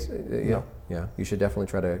 In Vegas? No. Yeah, you should definitely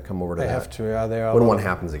try to come over to that. I have to, yeah. There are when one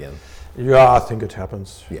happens again. Yeah, I think it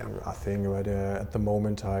happens. Yeah. I think at the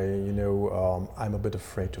moment I'm a bit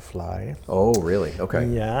afraid to fly. Oh, really? Okay.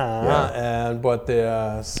 Yeah. But there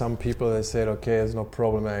are some people that said, okay, there's no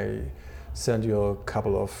problem. I send you a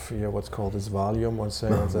couple of what's called this volume, one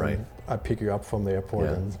thing, I pick you up from the airport.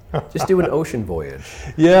 Yeah. And Just do an ocean voyage.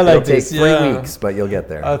 yeah, It'll like take this. 3 weeks, but you'll get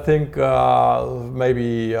there. I think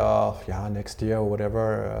maybe next year or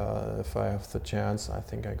whatever, if I have the chance, I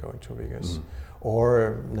think I go into Vegas.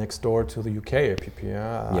 Or next door to the UK APP.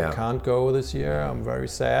 I can't go this year. I'm very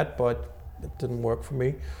sad, but it didn't work for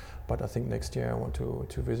me. But I think next year I want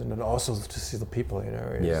to visit and also to see the people.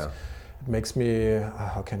 It makes me,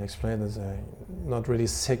 how can I explain this? Not really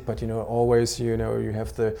sick, but always you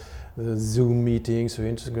have the Zoom meetings or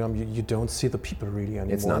Instagram. You don't see the people really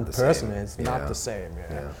anymore. It's not in the person. same. It's not the same.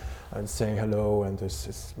 And saying hello, and this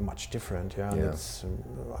is much different. And it's,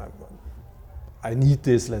 I need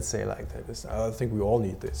this. Let's say like that. I think we all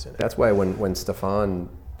need this. That's why when Stefan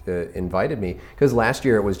invited me, because last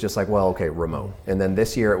year it was just like, well, okay, remote, and then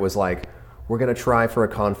this year it was like, we're going to try for a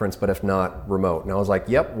conference, but if not, remote. And I was like,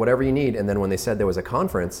 yep, whatever you need. And then when they said there was a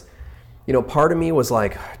conference, part of me was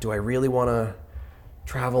like, do I really want to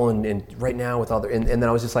travel and right now with other, and then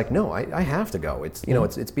I was just like, no, I have to go. It's,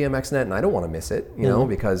 it's BMXnet and I don't want to miss it,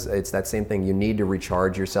 because it's that same thing. You need to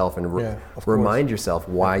recharge yourself and remind yourself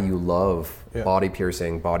why you love body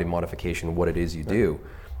piercing, body modification, what it is you do.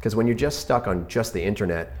 Because when you're just stuck on just the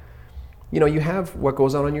internet, you have what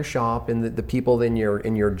goes on in your shop and the people in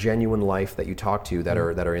your genuine life that you talk to that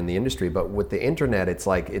are in the industry. But with the internet, it's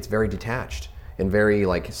like it's very detached and very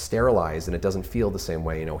like sterilized, and it doesn't feel the same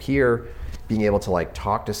way. Here, being able to like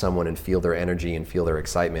talk to someone and feel their energy and feel their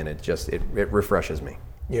excitement, it refreshes me.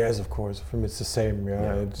 Yes, of course. For me, it's the same.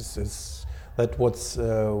 It's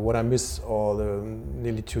what I miss all the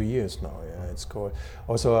nearly 2 years now. It's cool.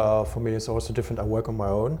 Also, for me, it's also different. I work on my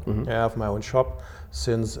own. I have my own shop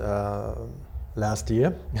since last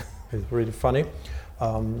year. It's really funny.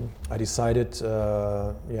 I decided,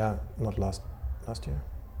 not last year,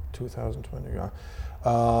 2020,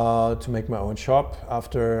 to make my own shop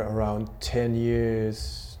after around 10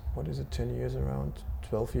 years. What is it? 10 years? Around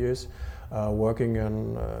 12 years, working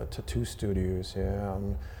in tattoo studios.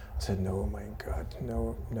 I said, no, my God,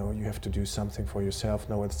 no, you have to do something for yourself.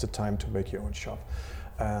 No, it's the time to make your own shop.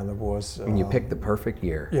 And it was... and you picked the perfect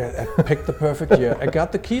year. Yeah, I picked the perfect year. I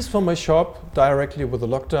got the keys from my shop directly with the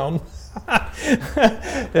lockdown.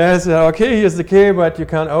 I said, okay, here's the key, but you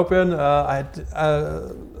can't open.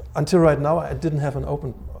 Until right now, I didn't have an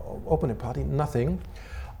opening party, nothing.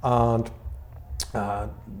 And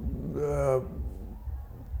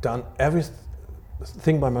done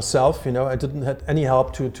everything by myself. I didn't have any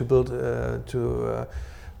help to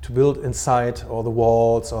build inside all the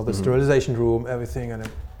walls or the sterilization room, everything, and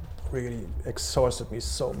it really exhausted me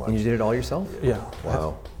so much. And you did it all yourself? Yeah.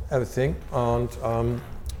 Wow. Everything, and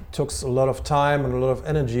took a lot of time and a lot of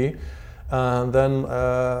energy. And then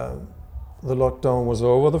the lockdown was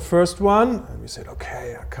over, the first one, and we said,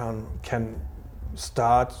 okay, I can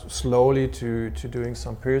start slowly to doing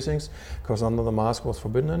some piercings, because under the mask was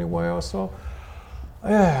forbidden anyway also.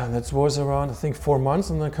 Yeah, and that was around, I think, 4 months,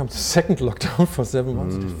 and then comes the second lockdown for 7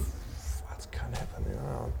 months. What can happen?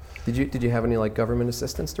 Did you have any like government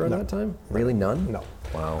assistance during that time? Really, none? No.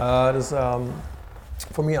 Wow.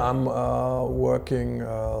 For me, I'm working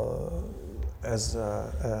as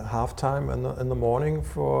half-time in the morning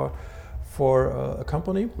for a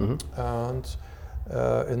company, and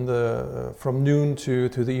from noon to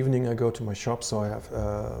the evening I go to my shop, so I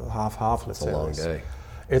have half. Let's say. It's a long day.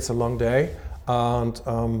 It's a long day. And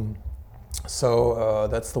so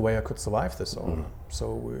that's the way I could survive this all.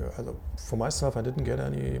 So for myself, I didn't get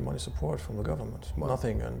any money support from the government,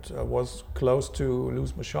 nothing, and I was close to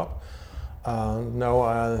lose my shop.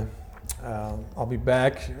 Now I'll be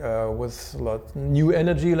back with a lot new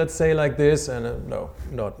energy, let's say like this, and no,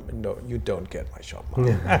 you don't get my shop.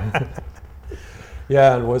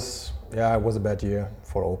 It was a bad year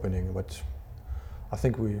for opening, but I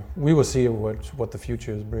think we will see what the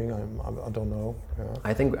future is bring. I don't know.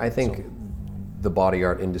 I think the body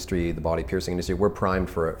art industry, the body piercing industry, we're primed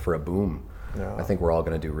for a boom. I think we're all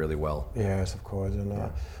going to do really well. Yes, of course. And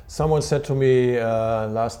someone said to me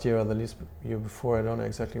last year, or the year before, I don't know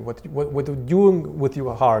exactly what you're doing with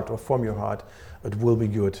your heart or from your heart, it will be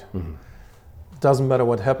good. Doesn't matter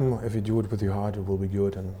what happens, if you do it with your heart, it will be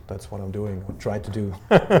good, and that's what I'm doing, or try to do.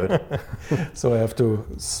 Good. So I have to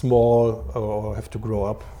have to grow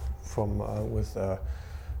up from with a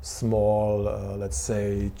small, let's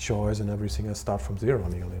say, choice and everything. I start from zero,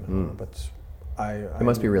 nearly. But it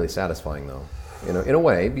must be really satisfying, though, in a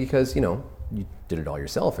way, because you did it all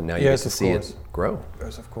yourself, and now you get to see it grow.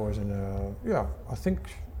 Yes, of course, and I think.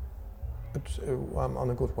 I'm on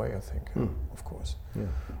a good way, I think, of course. Yeah.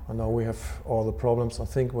 I know we have all the problems, I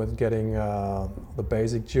think, with getting the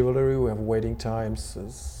basic jewelry. We have waiting times.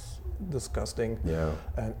 disgusting. Yeah.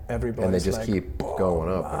 And everybody. And they just like, keep going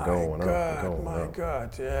up and going up and going my up.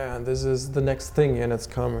 God, yeah, and this is the next thing, and it's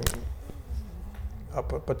coming up,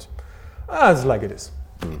 but it's like it is.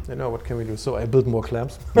 You know, what can we do? So I built more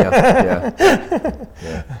clamps. Yeah.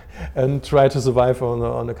 And try to survive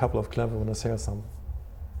on a couple of clamps when I sell some.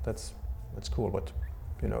 That's cool, but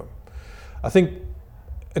you know, I think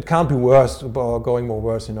it can't be worse or going more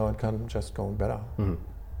worse. You know, it can just go better, and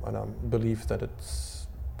I believe that it's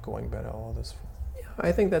going better. All this.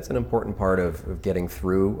 I think that's an important part of getting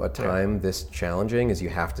through a time this challenging is you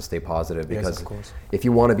have to stay positive, because if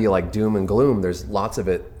you want to be like doom and gloom, there's lots of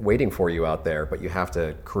it waiting for you out there, but you have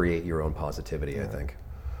to create your own positivity, I think.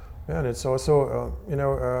 Yeah, and it's also, you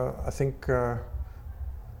know, I think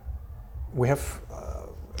we have,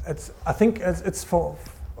 I think it's for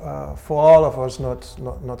all of us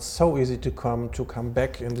not so easy to come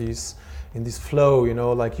back in this flow, you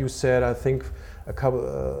know, like you said, I think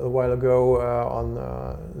a while ago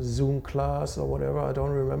on Zoom class or whatever, I don't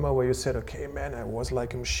remember, where you said, okay, man, I was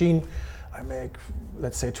like a machine. I make,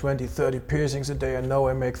 let's say, 20, 30 piercings a day, and now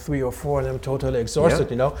I make 3 or 4, and I'm totally exhausted,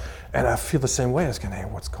 you know. And I feel the same way. I was kind of, hey,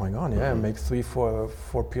 what's going on? Yeah, I make 3, 4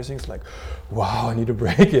 piercings, like, wow, I need a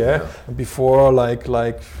break, And before, like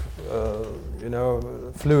you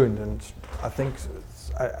know, fluent. And I think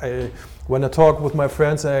I when I talk with my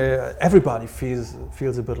friends, everybody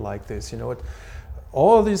feels a bit like this, you know.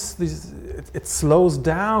 All these it slows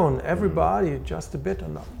down everybody just a bit,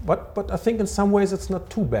 but I think in some ways it's not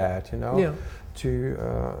too bad, you know,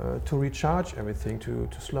 to recharge everything, to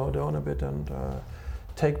slow down a bit and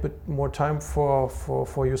take a bit more time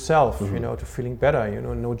for yourself, you know, to feeling better, you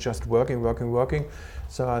know, not just working.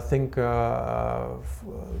 So I think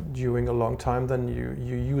during a long time, then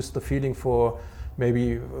you use the feeling for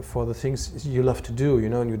maybe for the things you love to do, you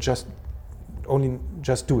know, and you just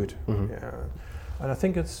do it. And I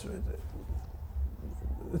think it's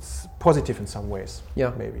positive in some ways.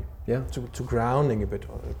 Yeah, maybe. Yeah, to grounding a bit,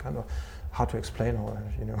 or kind of hard to explain, or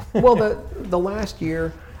you know. Well, the last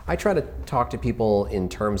year, I try to talk to people in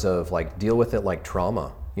terms of like deal with it like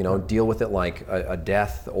trauma. You know, deal with it like a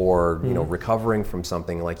death, or you know, recovering from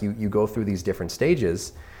something. Like you go through these different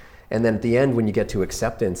stages, and then at the end, when you get to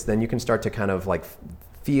acceptance, then you can start to kind of like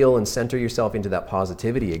feel and center yourself into that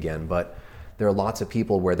positivity again. But there are lots of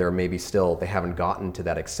people where they're maybe still, they haven't gotten to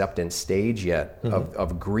that acceptance stage yet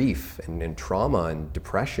of grief and trauma and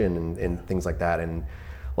depression and things like that. And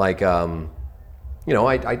like, you know,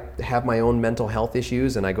 I have my own mental health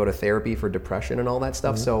issues, and I go to therapy for depression and all that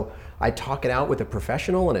stuff. So I talk it out with a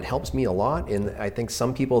professional, and it helps me a lot. And I think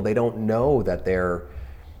some people, they don't know that they're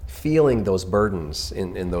feeling those burdens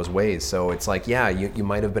in those ways. So it's like, yeah, you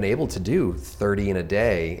might have been able to do 30 in a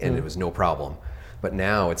day and it was no problem. But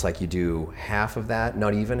now it's like you do half of that,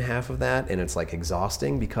 not even half of that, and it's like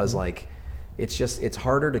exhausting, because like it's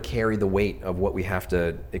harder to carry the weight of what we have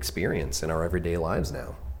to experience in our everyday lives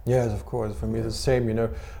now. Yes, of course. For me, the same. You know,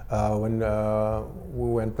 when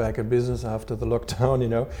we went back in business after the lockdown, you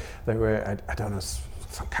know, they were I don't know,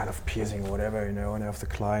 some kind of piercing or whatever, you know, and I have the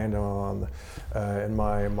client on in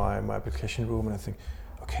my application room, and I think,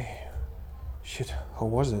 okay, shit, how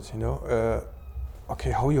was it? You know.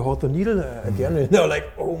 Okay, how you hold the needle again, you know,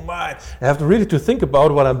 like, oh my, I have to really to think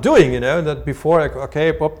about what I'm doing, you know, that before, like,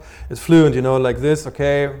 okay, pop, it's fluent, you know, like this,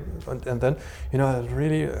 okay, and then, you know,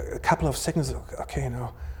 really a couple of seconds, okay, you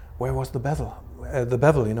know, where was the bevel,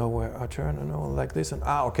 you know, where I turn, you know, like this, and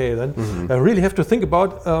okay, then I really have to think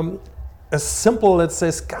about a simple, let's say,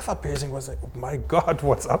 scapha piercing was like, oh my God,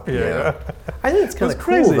 what's up here? Yeah. I think it's kind of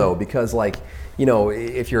cool though, because like, you know,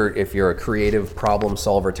 if you're a creative problem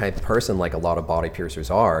solver type of person, like a lot of body piercers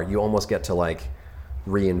are, you almost get to like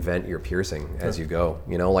reinvent your piercing as you go.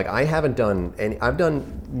 You know, like I haven't done any, I've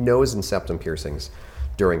done nose and septum piercings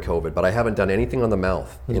during COVID, but I haven't done anything on the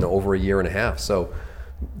mouth in over a year and a half. So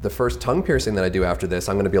the first tongue piercing that I do after this,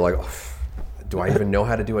 I'm going to be like, oh, do I even know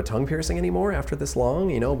how to do a tongue piercing anymore after this long?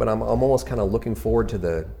 You know, but I'm almost kind of looking forward to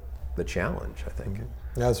the challenge, I think.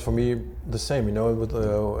 Yeah, it's for me the same. You know, with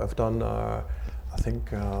I've done I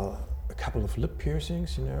think a couple of lip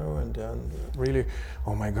piercings, you know, and really,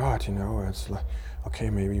 oh my God, you know, it's like, okay,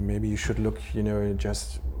 maybe you should look, you know,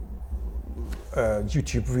 just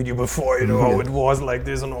YouTube video before, you know, how it was like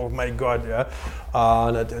this, and oh my God, yeah,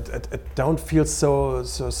 and it don't feel so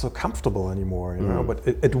comfortable anymore, you know, but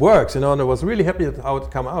it works, you know, and I was really happy how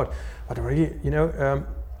it come out, but really, you know,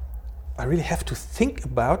 I really have to think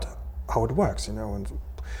about how it works, you know,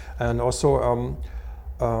 and also.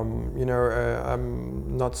 You know,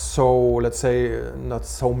 I'm not so, let's say, not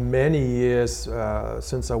so many years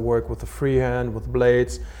since I work with the freehand, with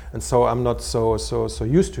blades, and so I'm not so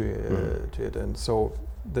used to it, and so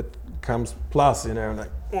that comes plus, you know,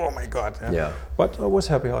 like, oh my God. Yeah. But I was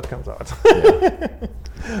happy how it comes out. Yeah.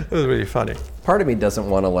 It was really funny. Part of me doesn't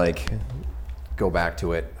want to like go back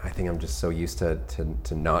to it. I think I'm just so used to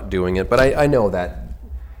not doing it. But I know that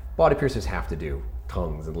body piercers have to do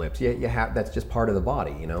tongues and lips. You have, that's just part of the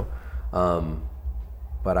body, you know.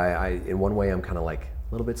 But I in one way I'm kind of like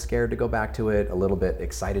a little bit scared to go back to it, a little bit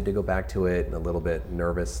excited to go back to it, and a little bit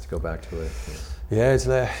nervous to go back to it. Yeah, it's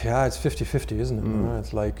like, it's 50-50, isn't it? You know,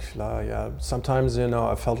 it's like sometimes, you know,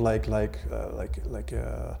 I felt like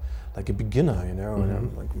a beginner, you know, and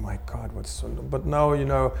I'm like, my God, but now, you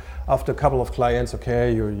know, after a couple of clients,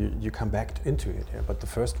 okay, you come back into it. Yeah, but the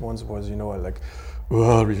first ones was, you know, like,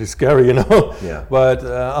 really scary, you know. Yeah. But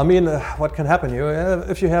I mean, what can happen?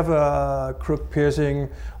 If you have a crook piercing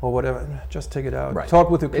or whatever, just take it out. Right. Talk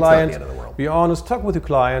with your client. It's not the end of the world. Be honest. Talk with your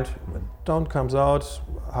client. Don't comes out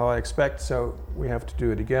how I expect, so we have to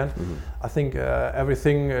do it again. I think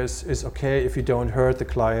everything is okay if you don't hurt the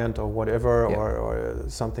client or whatever, or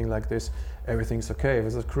something like this. Everything's okay. If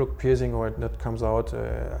it's a crook piercing or it not comes out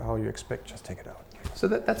how you expect, just take it out. So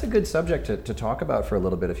that's a good subject to talk about for a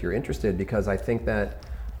little bit if you're interested, because I think that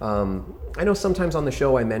I know sometimes on the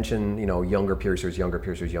show I mention, you know, younger piercers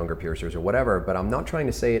or whatever, but I'm not trying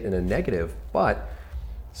to say it in a negative. But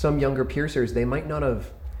some younger piercers, they might not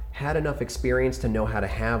have had enough experience to know how to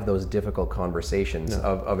have those difficult conversations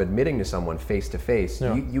of admitting to someone face to face,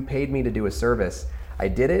 you paid me to do a service, I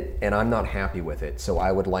did it and I'm not happy with it, so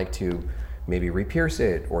I would like to maybe re-pierce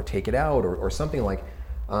it or take it out or something like.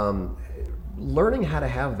 Learning how to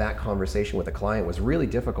have that conversation with a client was really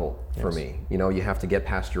difficult for me. You know, you have to get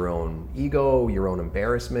past your own ego, your own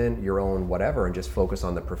embarrassment, your own whatever, and just focus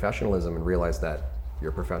on the professionalism and realize that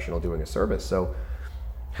you're a professional doing a service. So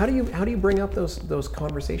how do you bring up those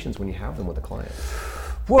conversations when you have them with a client?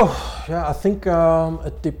 Well, yeah, I think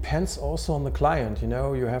it depends also on the client. You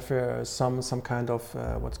know, you have some kind of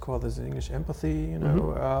what's called this in English empathy. You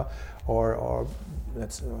know, or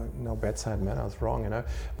that's no bedside manner is wrong. You know,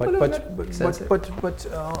 but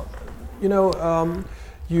you know.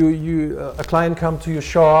 A client come to your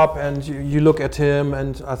shop and you look at him,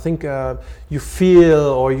 and I think you feel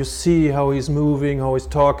or you see how he's moving, how he's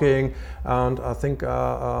talking, and I think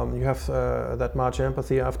you have that much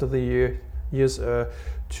empathy after the years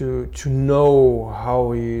to know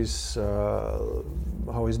how he's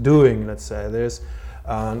doing. Let's say this,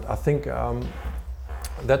 and I think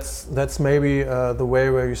that's maybe the way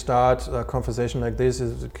where you start a conversation like this.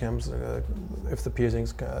 Is it comes if the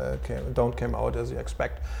piercings don't come out as you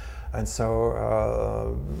expect, and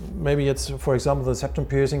so maybe it's, for example, the septum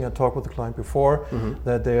piercing. I talked with the client before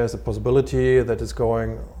that there's a possibility that it's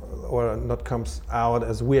going or not comes out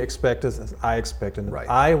as we expected, as I expected. Right.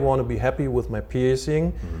 I want to be happy with my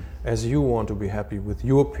piercing as you want to be happy with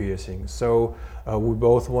your piercing. So we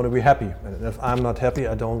both want to be happy. And if I'm not happy,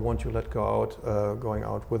 I don't want you going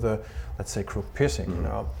out with a, let's say, crook piercing. You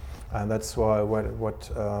know? And that's why what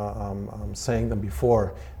I'm saying them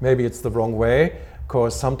before. Maybe it's the wrong way,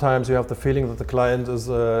 because sometimes you have the feeling that the client is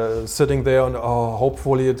sitting there and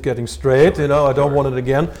hopefully it's getting straight. You know, I don't want it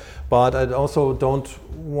again. But I also don't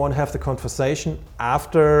want to have the conversation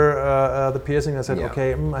after the piercing. I said,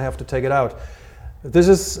 okay, I have to take it out. This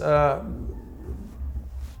is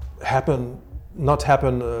not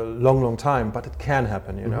happen a long time, but it can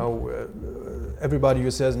happen. You know, everybody who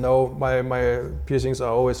says no, my piercings are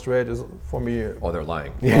always straight is for me. Oh, they're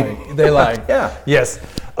lying. They're lying. Yeah. Yes.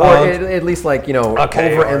 Or at least, like, you know,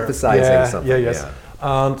 overemphasizing something. Yes.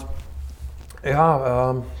 And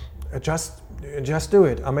just do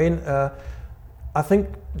it. I mean, I think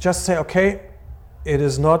just say, okay, it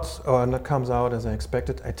is not, or not comes out as I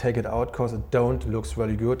expected. I take it out because it looks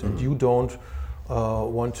really good, and you don't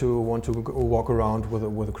want to walk around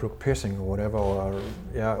with a crook piercing or whatever,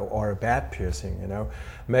 or a bad piercing. You know,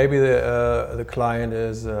 maybe the client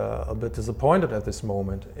is a bit disappointed at this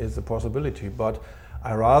moment. Is a possibility, but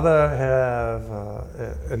I rather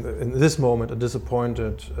have in this moment a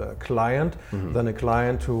disappointed client than a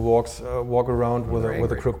client who walk around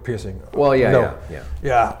with a crook piercing. Well, yeah.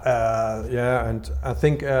 And I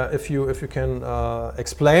think if you can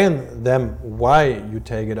explain them why you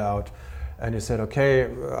take it out, and you said, okay,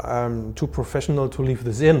 I'm too professional to leave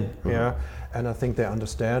this in, and I think they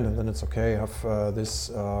understand, and then it's okay. I have this,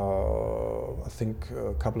 I think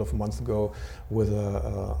a couple of months ago with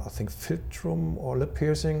I think philtrum or lip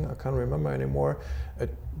piercing, I can't remember anymore.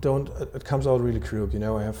 It comes out really crooked, you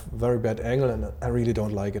know. I have very bad angle and I really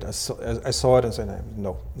don't like it. I saw it and said,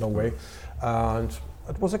 no way. And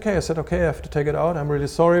it was okay. I said, okay, I have to take it out. I'm really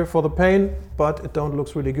sorry for the pain, but it don't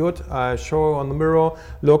looks really good. I show on the mirror,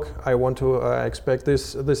 look, I want to expect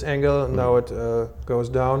this angle. Now it goes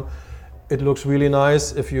down. It looks really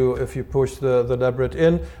nice if you push the labret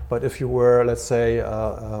in, but if you were, let's say,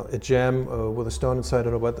 a jam with a stone inside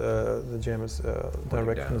it, but the jam is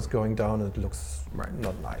direction is going down, it looks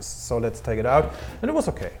not nice. So let's take it out, and it was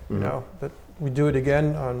okay. You know, but we do it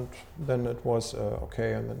again, and then it was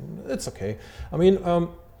okay, and then it's okay. I mean,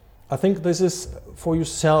 I think this is for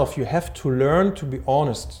yourself. You have to learn to be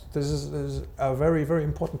honest. This is a very, very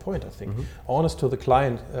important point, I think. Honest to the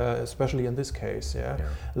client, especially in this case. Yeah,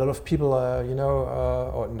 a lot of people, you know,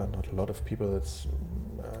 or not a lot of people. That's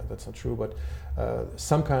not true, but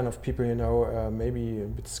some kind of people, you know, maybe a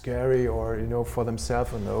bit scary, or you know, for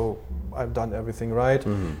themselves. No, I've done everything right.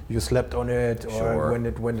 You slept on it, or when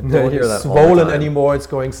it don't is swollen anymore, it's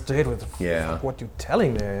going straight with. What you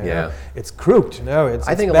telling there? Yeah, it's crooked. You know,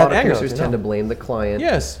 I think a lot of piercers tend to blame the client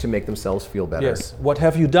to make themselves feel better. Yes. What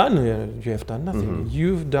have you done? You have done nothing.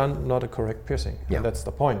 You've done not a correct piercing. And that's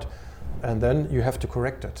the point. And then you have to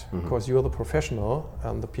correct it, because you're the professional,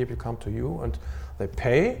 and the people come to you and they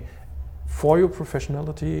pay for your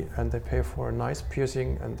professionality, and they pay for a nice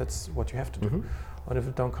piercing, and that's what you have to do. And if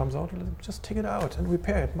it don't comes out, just take it out and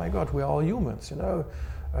repair it. My God, we're all humans, you know.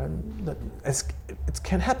 And it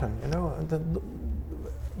can happen, you know. And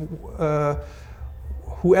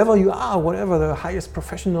whoever you are, whatever the highest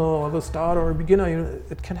professional or the starter or beginner,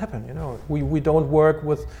 it can happen. You know, we don't work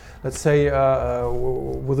with, let's say,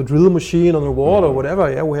 with a drill machine on the wall or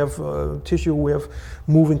whatever. Yeah, we have tissue, we have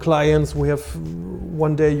moving clients. We have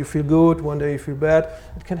one day you feel good, one day you feel bad.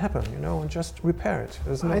 It can happen, you know, and just repair it.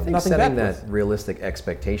 I think setting that realistic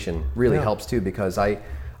expectation really helps too, because I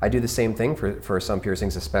do the same thing for some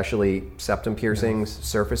piercings, especially septum piercings,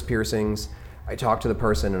 surface piercings. I talk to the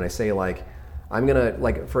person and I say, like, I'm gonna,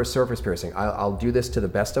 like, for a surface piercing, I'll do this to the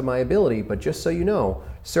best of my ability, but just so you know,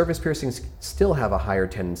 surface piercings still have a higher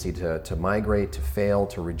tendency to migrate, to fail,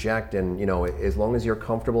 to reject, and you know, as long as you're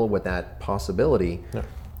comfortable with that possibility,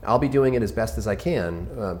 I'll be doing it as best as I can,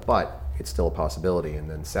 but it's still a possibility. And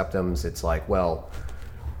then septums, it's like, well,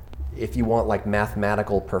 if you want like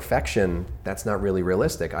mathematical perfection, that's not really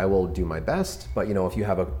realistic. I will do my best, but you know, if you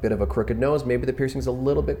have a bit of a crooked nose, maybe the piercing's a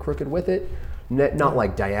little bit crooked with it. Not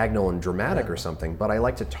like diagonal and dramatic or something, but I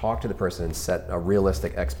like to talk to the person and set a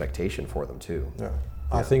realistic expectation for them too.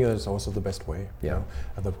 I think it's also the best way. You know?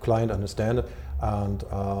 And the client understand it, and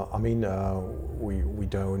I mean, we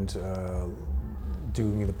don't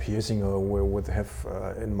doing the piercing or we have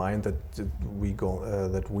in mind that we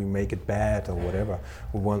make it bad or whatever.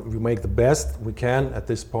 We make the best we can at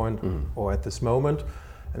this point or at this moment.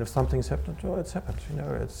 And if something's happened, it's happened. You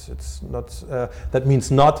know, it's not. That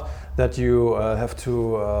means not that you have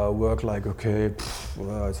to work like, okay,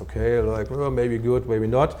 it's okay, like maybe good, maybe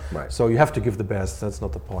not. Right. So you have to give the best. That's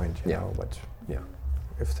not the point. You know, but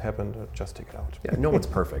if it happened, just take it out. Yeah, no one's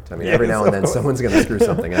perfect. I mean, every now and then someone's going to screw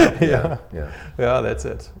something up. Yeah, that's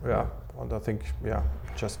it. Yeah, and I think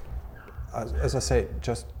just as I say,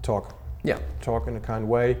 just talk. Yeah, talk in a kind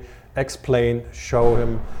way, explain, show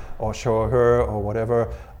him or show her or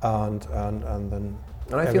whatever, and then.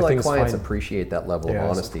 And I feel like clients appreciate that level of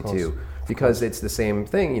honesty too, because it's the same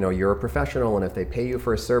thing. You know, you're a professional, and if they pay you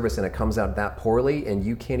for a service and it comes out that poorly, and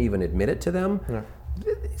you can't even admit it to them.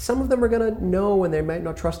 Some of them are going to know, and they might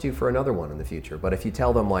not trust you for another one in the future. But if you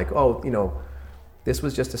tell them like, oh, you know, this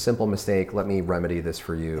was just a simple mistake, let me remedy this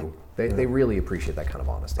for you, they really appreciate that kind of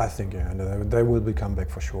honesty. I think, and they will be come back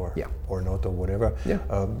for sure. Yeah. Or not, or whatever. Yeah.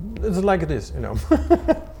 It's like it is, you know.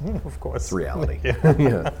 Of course. It's reality.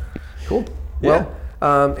 Yeah. Cool. Well,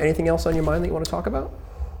 anything else on your mind that you want to talk about?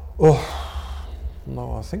 Oh,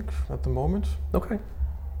 no, I think at the moment. Okay.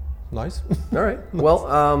 Nice. All right.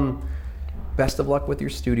 Well, best of luck with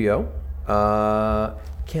your studio.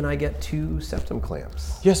 Can I get 2 septum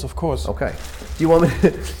clamps? Yes, of course. Okay. Do you want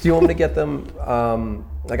me to get them?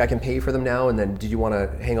 Like I can pay for them now, and then did you want to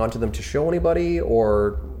hang on to them to show anybody,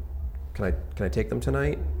 or can I take them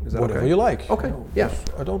tonight? Is that whatever you like? Okay. You know, yeah.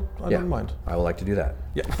 I don't mind. I would like to do that.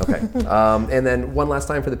 Yeah. Okay. And then one last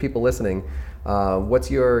time for the people listening,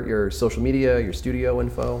 what's your social media, your studio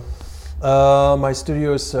info? My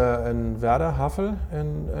studio is in Werder, Havel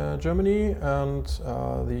in Germany, and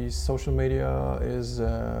the social media is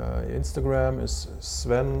Instagram is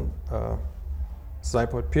Sven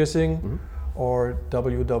Seipold Piercing or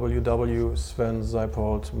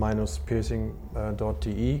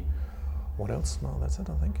www.svenseipold-piercing.de, what else? No, that's it,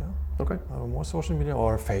 I think. Yeah. Okay. More social media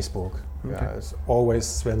or Facebook. Okay. Yeah, it's always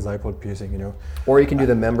Sven Seipold Piercing, you know. Or you can do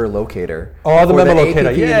the member locator. Oh, the member locator.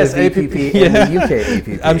 APP, yes, the VPP, and the UK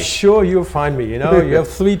APP. I'm sure you'll find me. You know, you have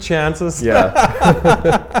 3 chances. Yeah.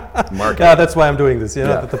 Market. Yeah, that's why I'm doing this. You know,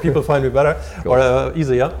 Yeah. that the people find me better Cool. or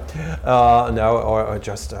easier. No, or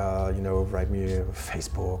just you know, write me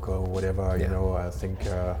Facebook or whatever. Yeah. You know, I think.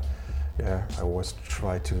 Yeah, I always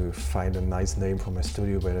try to find a nice name for my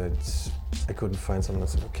studio, but I couldn't find someone that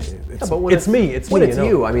said, okay, it's me. It's when me. it's you know?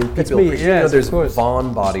 you, I mean, people it's me. appreciate- Yes, you know, there's of course.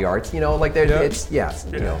 Vaughn Body Arts, you know, like there, Yeah. it's,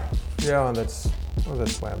 you know. Yeah, and that's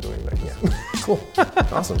why I'm doing like this. Cool.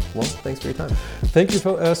 Awesome. Well, thanks for your time. Thank you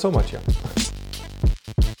so much. Yeah.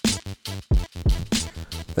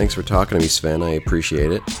 Thanks for talking to me, Sven. I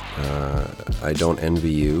appreciate it. I don't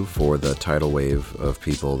envy you for the tidal wave of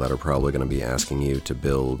people that are probably going to be asking you to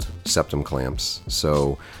build septum clamps.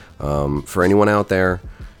 So, for anyone out there,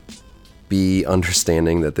 be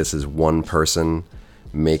understanding that this is one person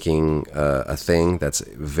making a thing that's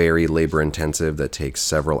very labor intensive, that takes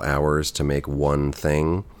several hours to make one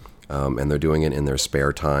thing, and they're doing it in their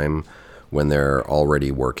spare time when they're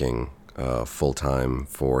already working full-time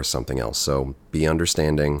for something else. So be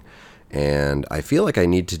understanding, and I feel like I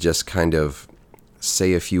need to just kind of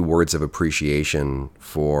say a few words of appreciation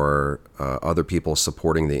for other people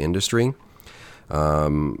supporting the industry.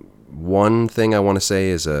 One thing I want to say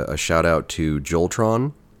is a shout out to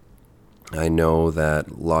Joltron. I know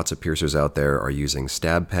that lots of piercers out there are using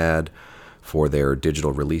StabPad for their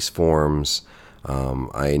digital release forms.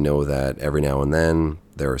 I know that every now and then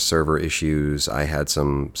there are server issues. I had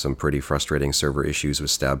some pretty frustrating server issues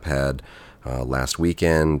with StabPad last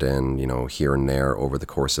weekend, and you know, here and there over the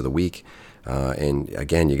course of the week. And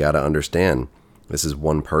again, you got to understand, this is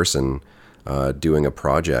one person doing a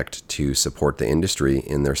project to support the industry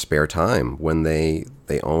in their spare time when they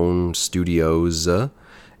own studios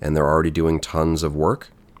and they're already doing tons of work.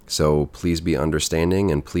 So please be understanding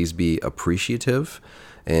and please be appreciative,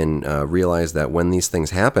 and realize that when these things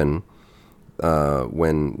happen,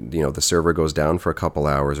 when you know the server goes down for a couple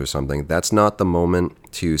hours or something, that's not the moment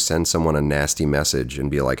to send someone a nasty message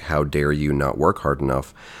and be like, how dare you not work hard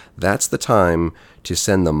enough. That's the time to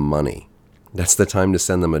send them money. That's the time to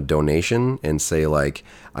send them a donation and say, like,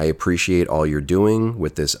 I appreciate all you're doing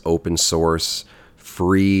with this open source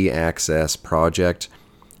free access project.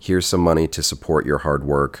 Here's some money to support your hard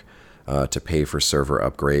work, to pay for server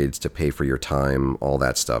upgrades, to pay for your time, all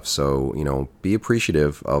that stuff. So, you know, be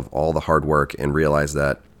appreciative of all the hard work and realize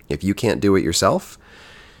that if you can't do it yourself,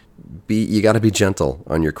 you got to be gentle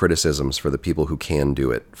on your criticisms for the people who can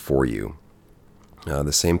do it for you.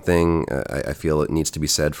 The same thing, I feel it needs to be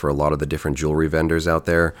said for a lot of the different jewelry vendors out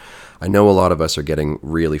there. I know a lot of us are getting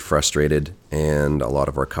really frustrated, and a lot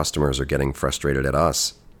of our customers are getting frustrated at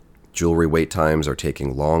us. Jewelry wait times are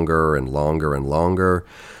taking longer and longer and longer.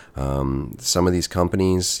 Some of these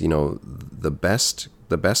companies, you know, the best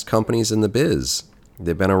companies in the biz,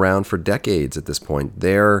 they've been around for decades at this point.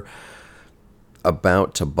 They're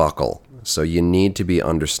about to buckle. So you need to be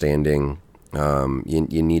understanding. You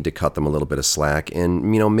need to cut them a little bit of slack,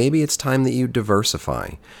 and you know, maybe it's time that you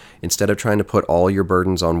diversify. Instead of trying to put all your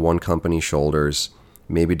burdens on one company's shoulders,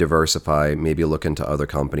 maybe diversify, maybe look into other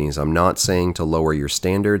companies. I'm not saying to lower your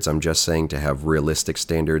standards. I'm just saying to have realistic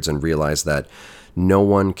standards and realize that no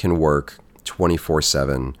one can work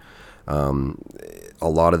 24/7. A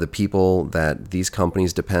lot of the people that these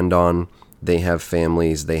companies depend on, they have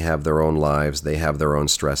families, they have their own lives, they have their own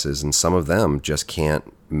stresses, and some of them just can't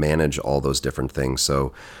manage all those different things.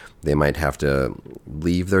 So they might have to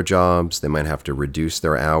leave their jobs, they might have to reduce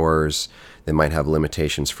their hours, they might have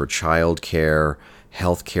limitations for childcare,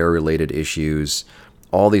 healthcare related issues,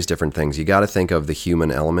 all these different things. You got to think of the human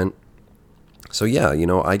element. So yeah, you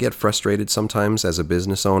know, I get frustrated sometimes as a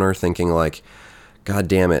business owner thinking like, God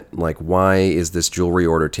damn it, like why is this jewelry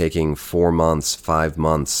order taking 4 months, 5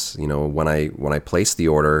 months? You know, when I placed the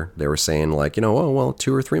order, they were saying like, you know, oh well,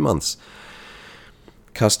 2 or 3 months.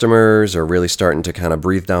 Customers are really starting to kind of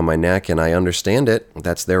breathe down my neck, and I understand it.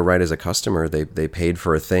 That's their right as a customer. They paid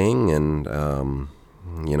for a thing, and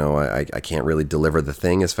you know, I can't really deliver the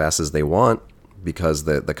thing as fast as they want because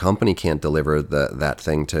the company can't deliver that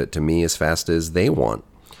thing to me as fast as they want.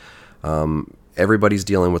 Everybody's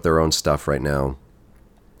dealing with their own stuff right now.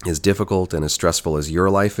 As difficult and as stressful as your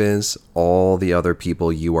life is, all the other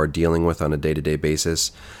people you are dealing with on a day-to-day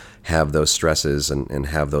basis have those stresses and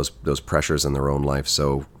have those pressures in their own life.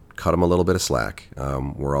 So cut them a little bit of slack.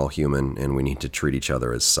 We're all human, and we need to treat each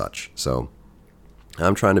other as such. So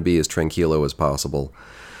I'm trying to be as tranquilo as possible.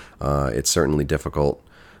 It's certainly difficult,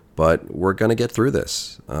 but we're going to get through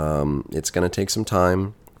this. It's going to take some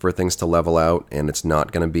time for things to level out, and it's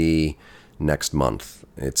not going to be next month.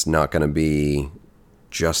 It's not going to be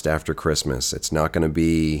just after Christmas. It's not going to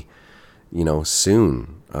be,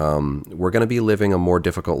 soon. We're going to be living a more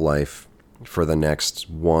difficult life for the next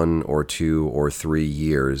 1 or 2 or 3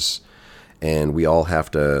 years, and we all have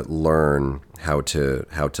to learn how to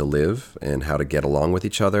live and how to get along with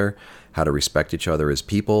each other, how to respect each other as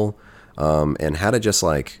people, and how to just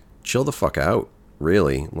chill the fuck out,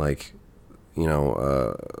 really.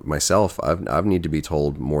 Myself, I've need to be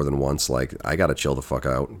told more than once, I gotta chill the fuck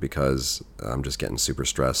out because I'm just getting super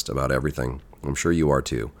stressed about everything. I'm sure you are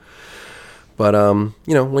too. But,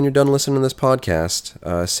 when you're done listening to this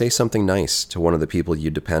podcast, say something nice to one of the people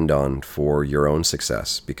you depend on for your own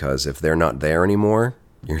success, because if they're not there anymore,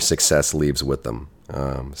 your success leaves with them.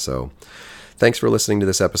 So thanks for listening to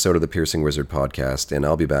this episode of the Piercing Wizard podcast, and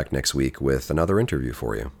I'll be back next week with another interview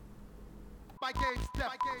for you.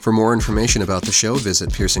 For more information about the show, visit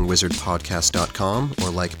piercingwizardpodcast.com or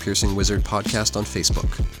like Piercing Wizard Podcast on Facebook.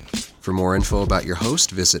 For more info about your host,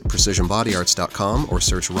 visit precisionbodyarts.com or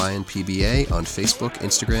search Ryan PBA on Facebook,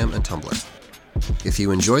 Instagram, and Tumblr. If you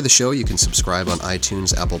enjoy the show, you can subscribe on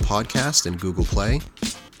iTunes, Apple Podcast, and Google Play.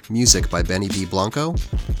 Music by Benny B. Blanco.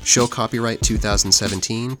 Show copyright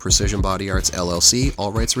 2017, Precision Body Arts LLC,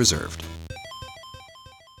 all rights reserved.